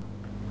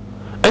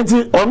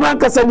 Enti ono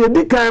ankasa ne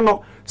di kan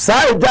no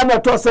sa Ghana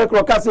to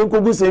sekro kasa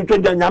nkogu se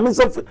twedwa nyame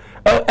so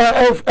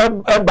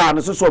ba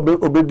no so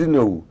obedi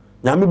na wu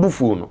nyame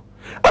bufu no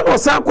ano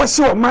sa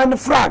kwahye o man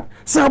flag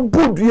sa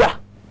bodua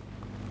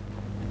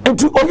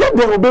enti oye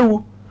de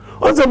obewu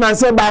onse man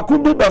se ba ku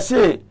bi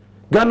behye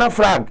Ghana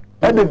flag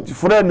e de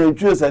fura na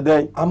etwe se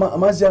den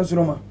amansi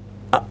ansuroma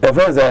e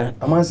friends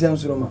amansi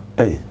ansuroma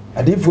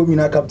Odiifour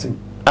mina captain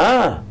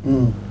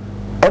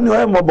oni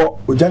o mobo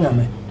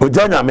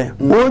ojanyame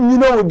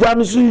onyina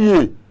ojam so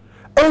yie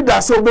e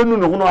da se obenu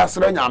no ho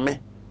asra nyame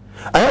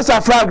I just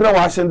a flag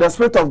washing the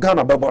spirit of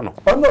Ghana Babono.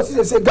 Oh no,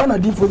 say Ghana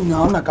different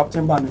now na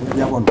Captain Ban in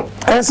Yabono.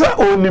 I say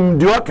onim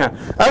dioka.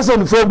 I say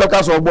on phone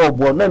because of Bob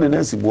na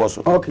Nancy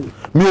Boso. Okay.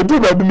 Me do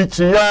baby me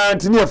chia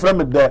ntini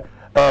friend the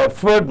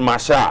Fred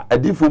Masha,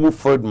 Odiifour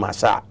Fred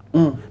Masha.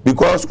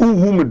 Because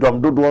who me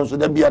dom do so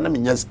there be na me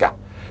nyaska.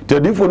 The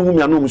Odiifour who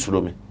me anu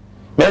musuro me.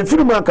 Me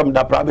feel man come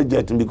da private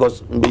jet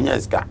because me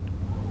nyaska.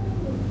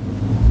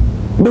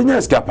 Me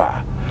nyaska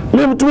pa.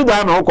 Me to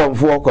da na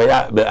okomfo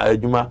okoya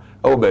adwuma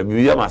o ba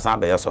bi ya masa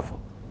ba yesofo.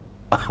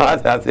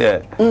 That's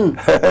it.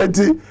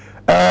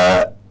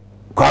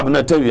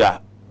 Kwabena Tawia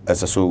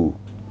eseso.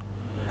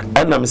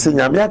 And I'm saying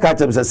nyame aka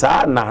tem se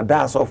sa na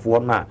da asofo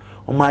na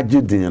o ma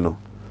gidin no.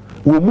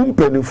 Wo mu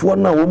mpanifo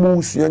na wo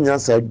mu sua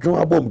nyansa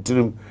adwon abom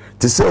tirim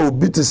te se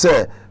obi te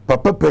se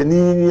papa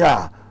pani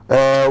ya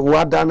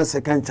wada na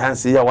second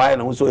chance ya why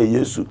na so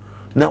Yesu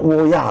na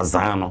wo ya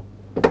azan no.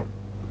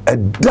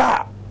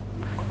 Eda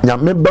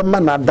nyame bema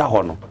na da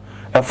ho no.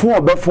 Efo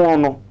obefo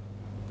no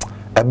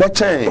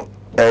ebechen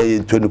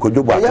to ni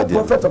kojobo atade.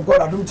 Prophet of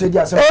God adum cheji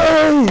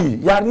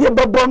asem. Yare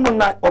bebo no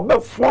na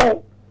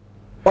obefo.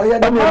 Oye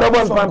na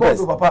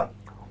bebo papa.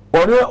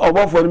 Ore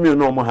obofour mi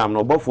no mo ham no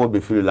obofour be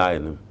free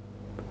line.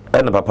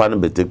 And papa no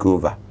be take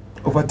over.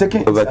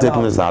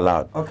 Overtaking is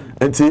allowed. Okay.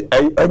 Enti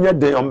anya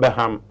den on be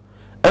ham.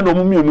 And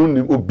omo mi no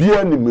ni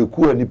obia ni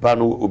meku anipa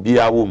no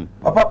obia wom.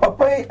 Papa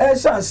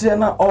chance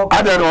na o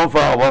ada no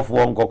fa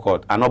obofour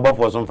nkokot. An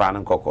obofour so fa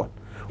nkokot.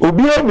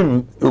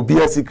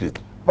 Obia secret.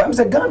 But I'm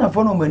saying Ghana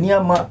for no many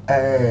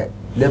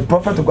the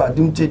prophet of God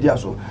didn't tell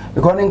so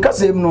because in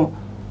Kasem no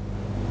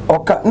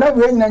or na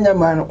we nyanya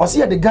man or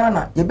see the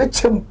Ghana you bet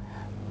him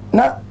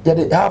na ya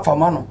the half a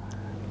man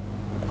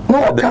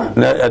no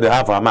the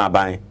half a man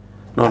buying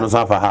no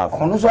half a half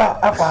no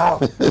half a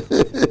half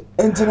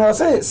and you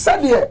say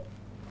Sunday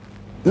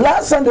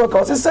last Sunday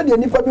because Sunday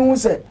nipa bi hu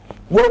say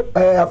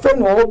a friend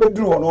no be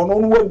do no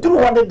we do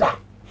one da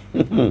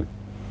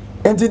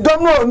and you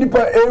don't know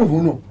nipa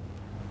ehu no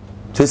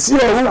se si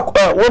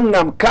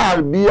wonnam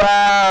car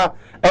bia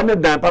ene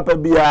dan papa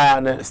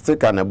bia na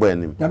sticker na bo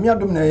anim nyame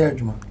adom na ye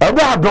adwuma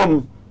ebe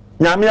adom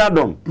nyame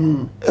adom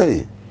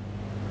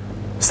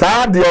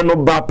saa de no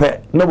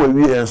bape na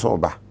wawie enso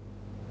ba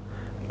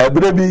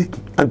ebre bi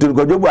antoni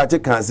kojobo ache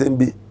kansem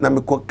bi na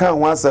me kan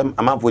wasem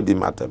amanfo di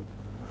matem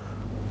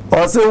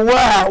o se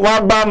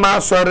wa ba ma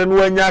sore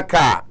no anya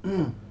ka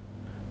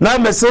na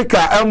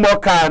mesika emmo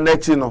ka na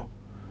chi no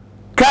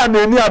ka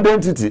na ni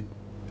identity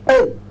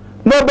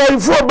no be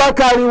ifo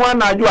bakari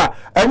wan aju a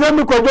enye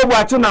mi kojobo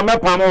achi na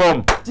mepam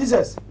wom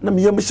Jesus na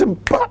me yemhim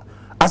pa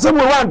asem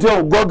we wan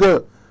tell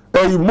Google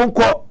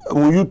munko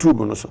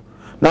YouTube no so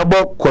na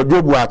bo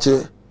kojobo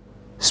achi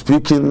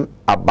speaking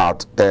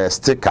about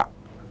sticker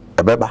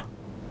ebeba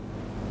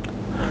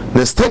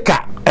the sticker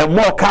e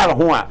mo car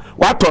ho a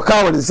wa to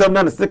car won sem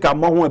na sticker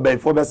mo ho e be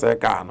ifo be se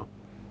car no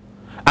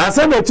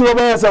anse na ti wo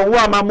be se wo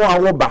ama mo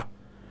awo ba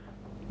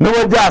no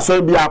we ja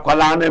so bi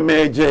akwala na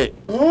meje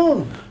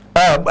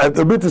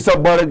a bit of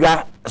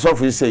borga so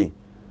for say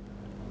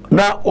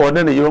na one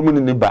ne yomu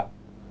ni ba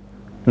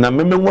na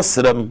meme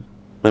wosrem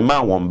me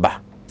ma won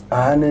ba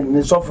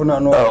ne so for na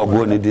no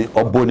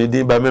oboni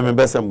di ba meme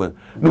besem no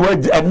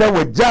na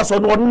wagya so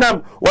no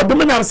nam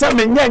wodem na se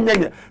me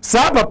nyanya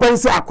sa papa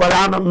nsi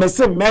akwara no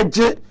mese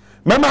meje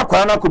mema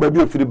akwara na ko ba bi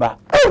ofiri ba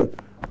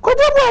ko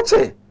de bo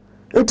ache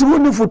eti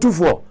woni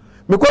fotufo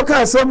me ko ka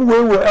asem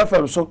we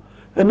FM so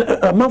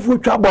amafu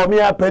twa ba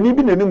me apani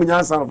bi nanim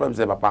nyansa no fam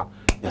se papa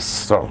yes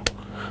sir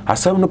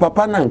asem no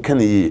papa na nka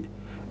ne yi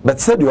but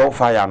said you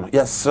fire no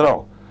yes sir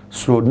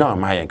so now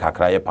my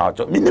kakra ye pa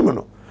cho minimum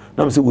no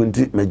na me se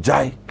wonti me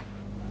jai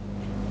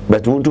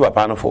but wontu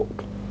papa no fo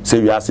se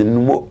wi ase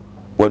numo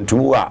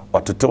wontumu a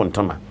otete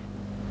ontama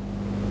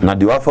na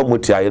de wafa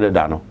moti ayere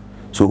da no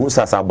so hu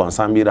sasa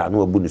bonsan bira na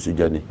wabu ni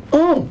sujani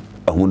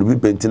ahunu bi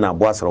penti na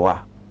abo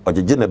asrewa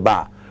ojeje ne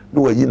ba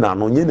no wayi na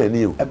no nye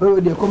nani o ebe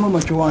we de komo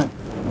matwan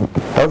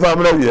Papa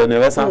mra wi ne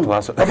we san to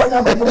aso papa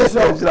nya papa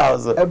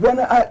so ebe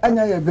na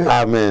anya ye be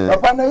amen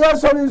papa na ya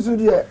sorry nsu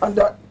de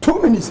under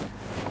 2 minutes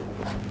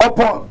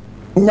upon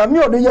nyame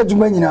odo ye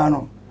djuma nyina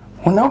no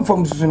honam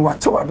fam susu no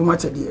wate wadoma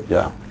chede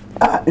yeah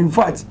in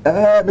fact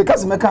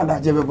because me kan da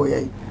je be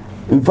boy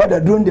in fact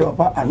that don't dey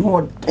papa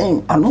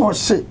ano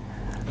she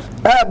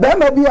be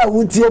ma bi a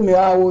wutie me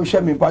a wo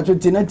hwe me pacho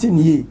tinati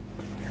ni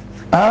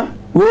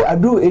we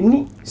ado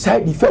any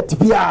side effect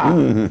bia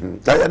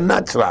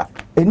natural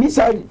any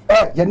side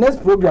your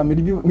next program me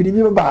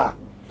di ba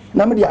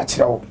na me di a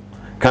kire wo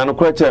kan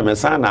ko che me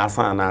san na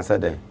asa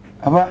de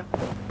aba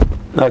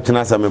na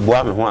china sa me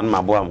boa me ho an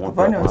ma boa me ho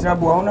pa na china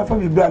boa na fa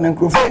bi bra na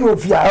nkrofo ni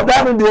ofia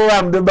oda no de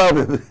am de ba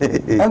be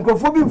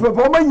nkrofo bi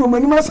fa ma nyoma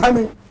ni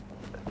masame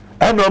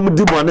no am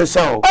di mo ne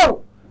sha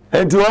o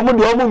enti omo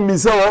de omo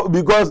misa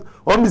because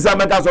omo misa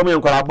meka so me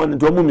nkora abon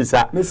enti omo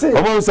misa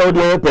omo so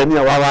de o pani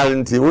a wawa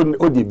enti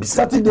o de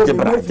bisa Saturday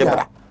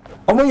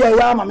omo ye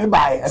ya ma me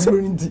bae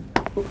aduro nti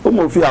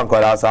omo fi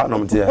ankora asa no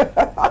mte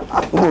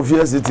omo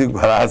fi city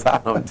nkora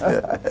asa no mte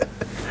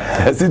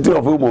city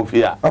of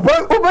Umofia.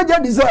 Obaja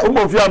desire.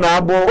 Umofia na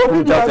abo.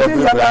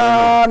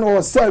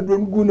 No side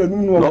room guna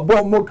no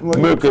bomb milk. I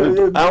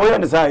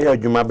want to say here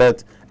Juma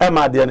bet.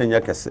 Emma dear in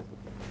your case.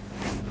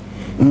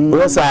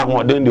 We say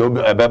what then the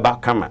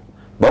Beba come.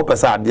 But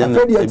pesa dear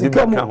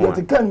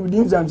you can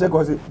redeem them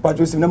because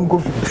Patrick Sinam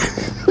Kofi.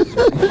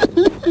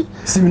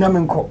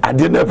 Siminamenko. I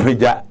didn't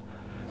preja.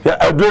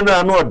 I don't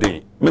know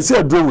day.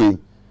 Monsieur Drewy.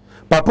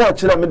 Papa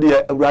chila me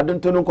de awradon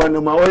tonu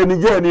kwanu ma o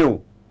ni jani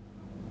o.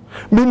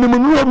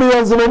 Minimum me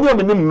yanzana ni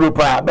minimum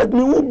pa but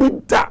me wo bi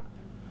da.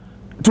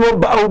 To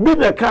ba obi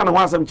na kan ho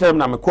asem chem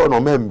na me ko no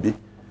mambi.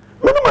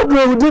 Minimum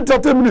do within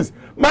 30 minutes.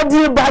 Ma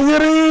die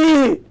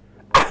bayiri.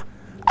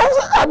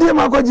 Ade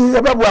ma ko ji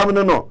e bebu am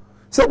no.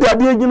 Se de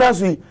ade gina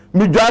so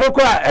mi dware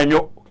ko a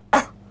enyo.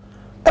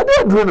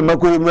 Ade duro na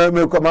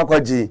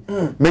makwaji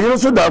me yin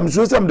so da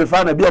mso sem de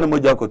fa na bia na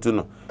moja kotu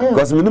no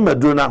because me ni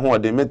maduro na ho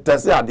de me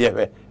tese ade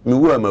hwe me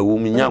wu amawu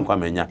me nya nkwa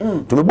menya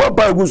to me bo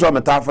pa egu so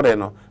me tafre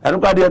no eno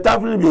kwa de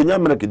tafre bi onya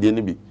mreke de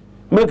ni bi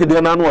mreke de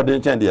na no ode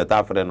nchen de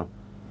tafre no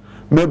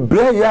me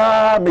bre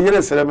ya me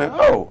yere sere me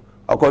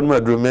akon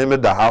maduro me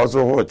da house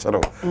ho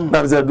chero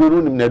na me se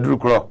duro ni me duro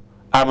kro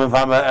am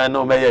fa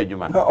no me ya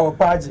adwuma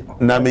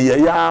na me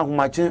ya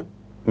ahomache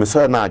me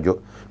so na adwo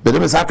But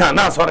me saka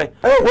na sorry.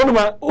 Wonu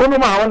ma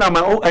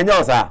enya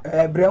osa.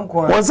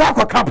 Brenko. Won sa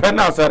ko campaign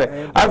na sorry.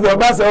 Afi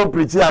oba se o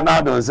preach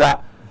na do sa.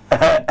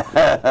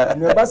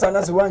 No oba sa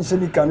na se wan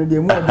sheni kanu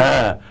de mu.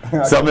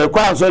 So me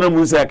kwa so na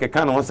mu se ke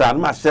kan ho sa na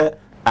ma hye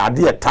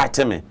ade e touch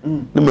me.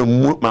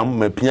 Na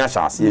ma pia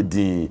hyase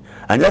edin.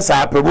 Anya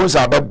sa pebo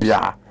sa ba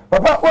bia.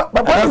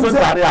 Papa so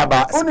tare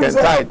aba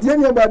sketai.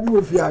 Yenya ba bi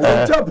ofia.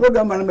 Your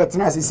program na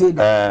metena se say.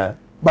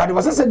 But it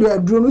was said you are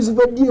drone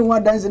for doing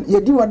one dance,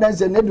 you do one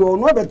dance and you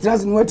know the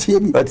trans in what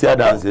you but you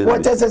dance.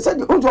 What I said,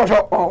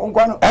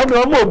 I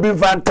don't know, be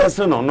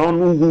fantastic no,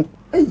 no.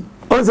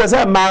 On says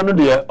a man,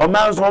 dear, or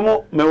man's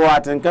home, me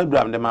what and can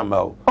drum the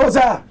mamma. Oh,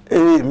 sir,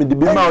 me the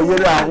bima, you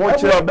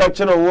watch your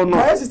bachelor,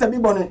 my sister be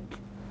bonnet.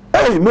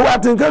 Hey, me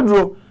what and can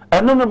do,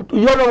 and none of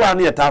yellow one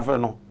near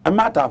Tafreno, a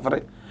matter for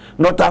it.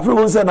 Not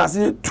Tafri and I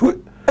see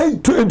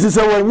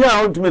 27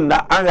 years to me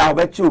that I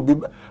bet you be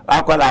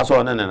aqua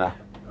on and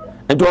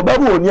and to a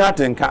babu on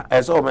yatinka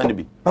as so many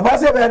be. Papa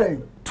said,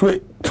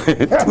 tweet,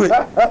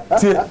 Bunza,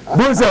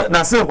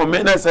 Nasseh, for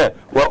Manasseh,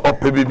 well, or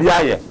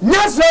Pebibia.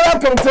 Yes, sir, I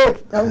can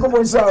take. I'm going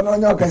to say,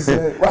 no, can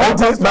say.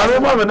 My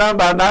mother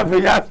number,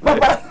 nothing.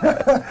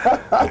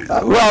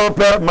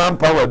 Well,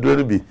 manpower,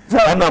 do be.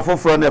 And I for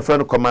friend,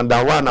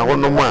 commander one, I want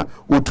no more,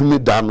 who to me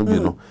down, you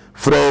know.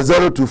 Fred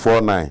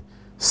 0249.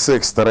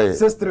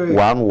 63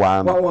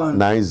 11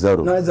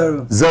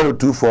 90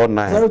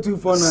 0249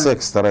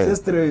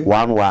 63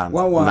 11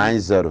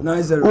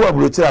 90 Who are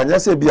brutally and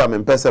yes, be am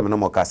in person no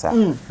more casa.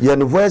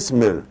 Yen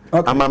voicemail.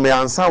 Ama me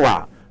answer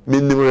wa me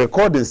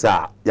recordings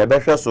are ya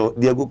behwe so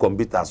de egu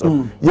computer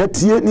so.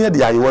 Yet near the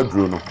ayewa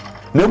duro no.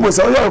 Na mo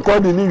say you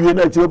recording ni wie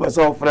na chiro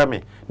person ofre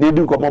me. Na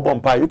edi nkomo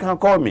bompa you can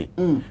call me.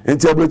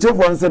 Enti abroche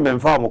for nse me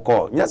mfa mo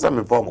call. Yes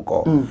me mfa mo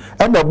call.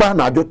 And the ba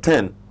na ado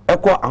 10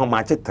 ekọ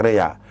ahomache 3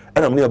 a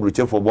and I'm near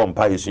Bruce for one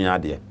pie soon.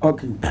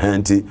 Okay.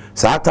 And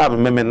so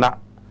time me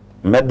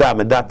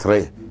that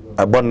tray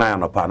a bon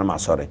 9 of Panama,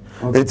 sorry.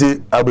 It's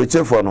a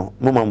Bruce for no,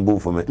 Mumman Boo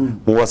for me.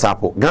 What's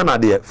up? Ghana,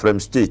 dear, from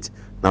Street,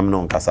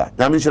 Namnon Casa.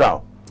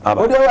 Namishra.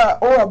 Oh, there are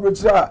all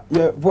Bruce, your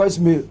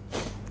voicemail.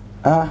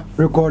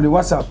 Record the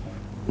WhatsApp.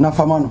 Na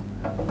Famano.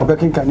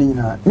 Obekin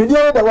Canina.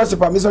 Media the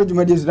WhatsApp, Mr.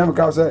 Jumedis,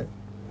 Namaka say.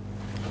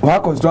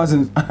 What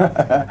constructions?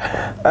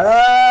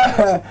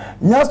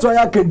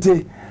 Nyastoya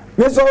Kente.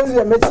 Yes,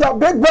 I met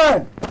big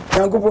band.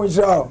 Uncle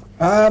Show.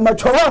 My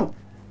children.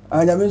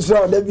 I am in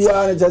show. There be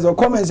a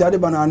comments at the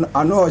banana.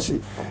 I know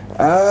she.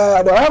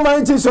 I don't have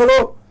my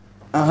solo.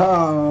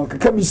 Aha,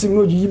 can be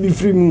seen. You be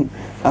free.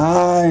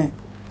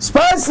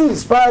 Spicy.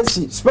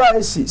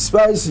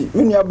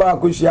 Many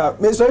about Kushia.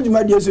 Miss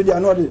my dear, so they are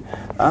not.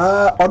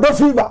 Odo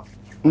fever.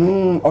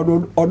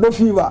 Odo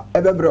fever.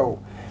 Ever bro.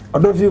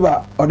 Odo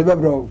fever. Odo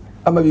bro.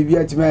 I'm a baby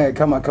at me.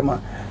 Come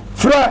on.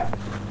 Fry.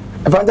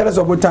 If I tell us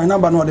about time,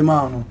 number no the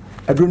man.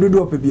 I don't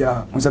do up a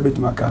beer, Monsabit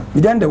Maka.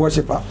 We then the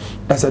worshipper.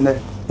 That's a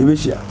net. You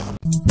wish ya.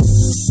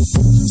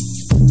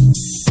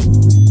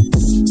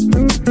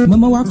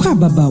 Mama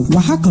Wakwababa,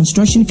 Waha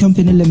Construction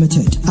Company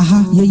Limited.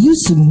 Aha, you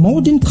use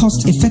modern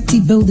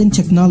cost-effective building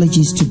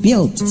technologies to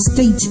build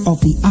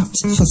state-of-the-art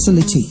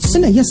facilities.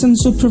 And yes,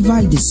 also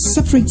provide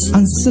separate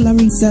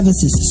ancillary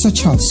services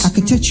such as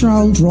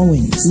architectural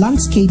drawings,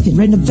 landscaping,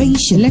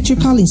 renovation,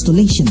 electrical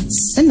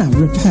installations, and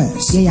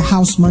repairs. Yeah,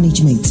 house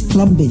management,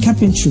 plumbing,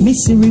 carpentry,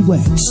 masonry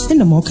works, and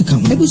the market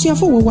come. Ebusia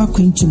for Wawa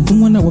to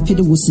Bumwana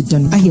Wapida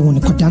Wusidan, I hear one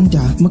Kodanda,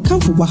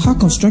 Makamfu Waha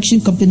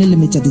Construction Company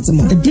Limited. It's a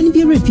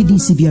Denibira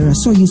PDC Biara,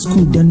 so Sunday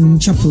school done,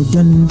 chapel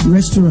done,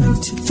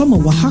 restaurant. From a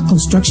Waha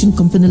Construction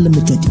Company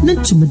Limited.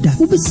 Nantumada,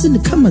 Ubesin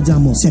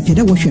Kamadamo,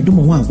 Sapeda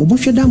Washadumo,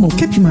 Oboshadamo,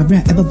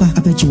 Capimabra, Ababa,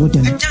 Apache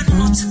Wodan.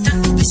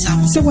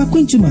 So we're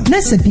going to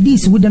Manasseh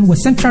PD's Wooden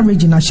was Central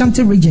Region,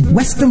 Ashanti Region,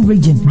 Western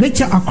Region,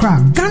 Greater Accra,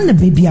 Ghana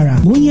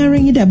Babyara.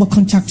 Moyaring it about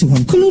contact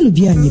one.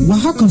 Kululubiani,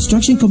 Waha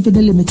Construction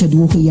Company Limited,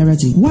 Woko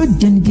Yarati. What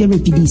then Biara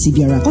PDC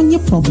Biara on your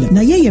problem?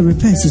 Na ye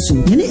repairs so.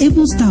 Any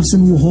able staffs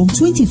and home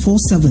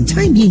 24/7.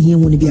 Time being here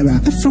when Biara.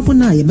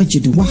 Afropona, I bet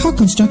you do. Waha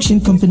Construction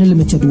Company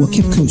Limited,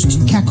 Cape Coast,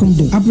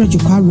 Kakumdo,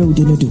 Abrajokwa Road,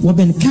 Inodo,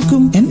 Waben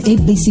Kakum, MA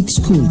Basic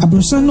School,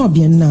 Abrosano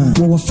Biana,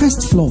 our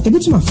first floor. A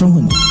bit my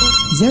from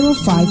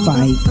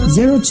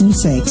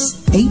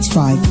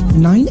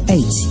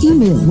 055-026-8598.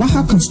 Email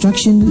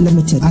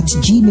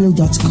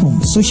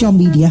wahaconstructionlimited@gmail.com. Social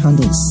media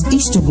handles: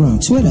 Instagram,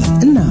 Twitter,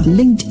 and now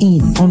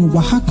LinkedIn on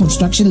Waha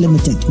Construction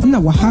Limited. And now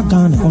Waha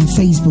Ghana on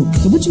Facebook.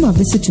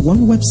 Visit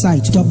one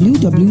website: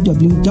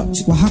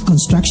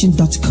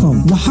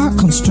 www.wahaconstruction.com. Waha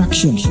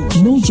Construction.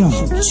 No job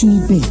too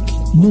big,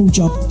 no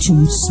job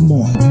too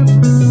small.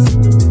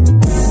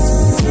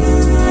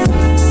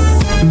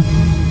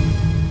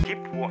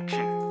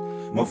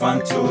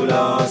 Mofanto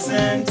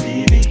Lordson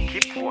TV.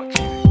 Keep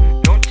watching,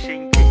 don't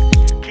change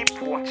it.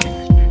 Keep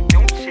watching,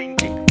 don't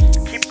change it.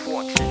 Keep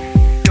watching,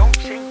 don't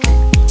change it.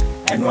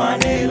 And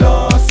one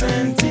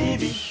Lordson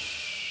TV.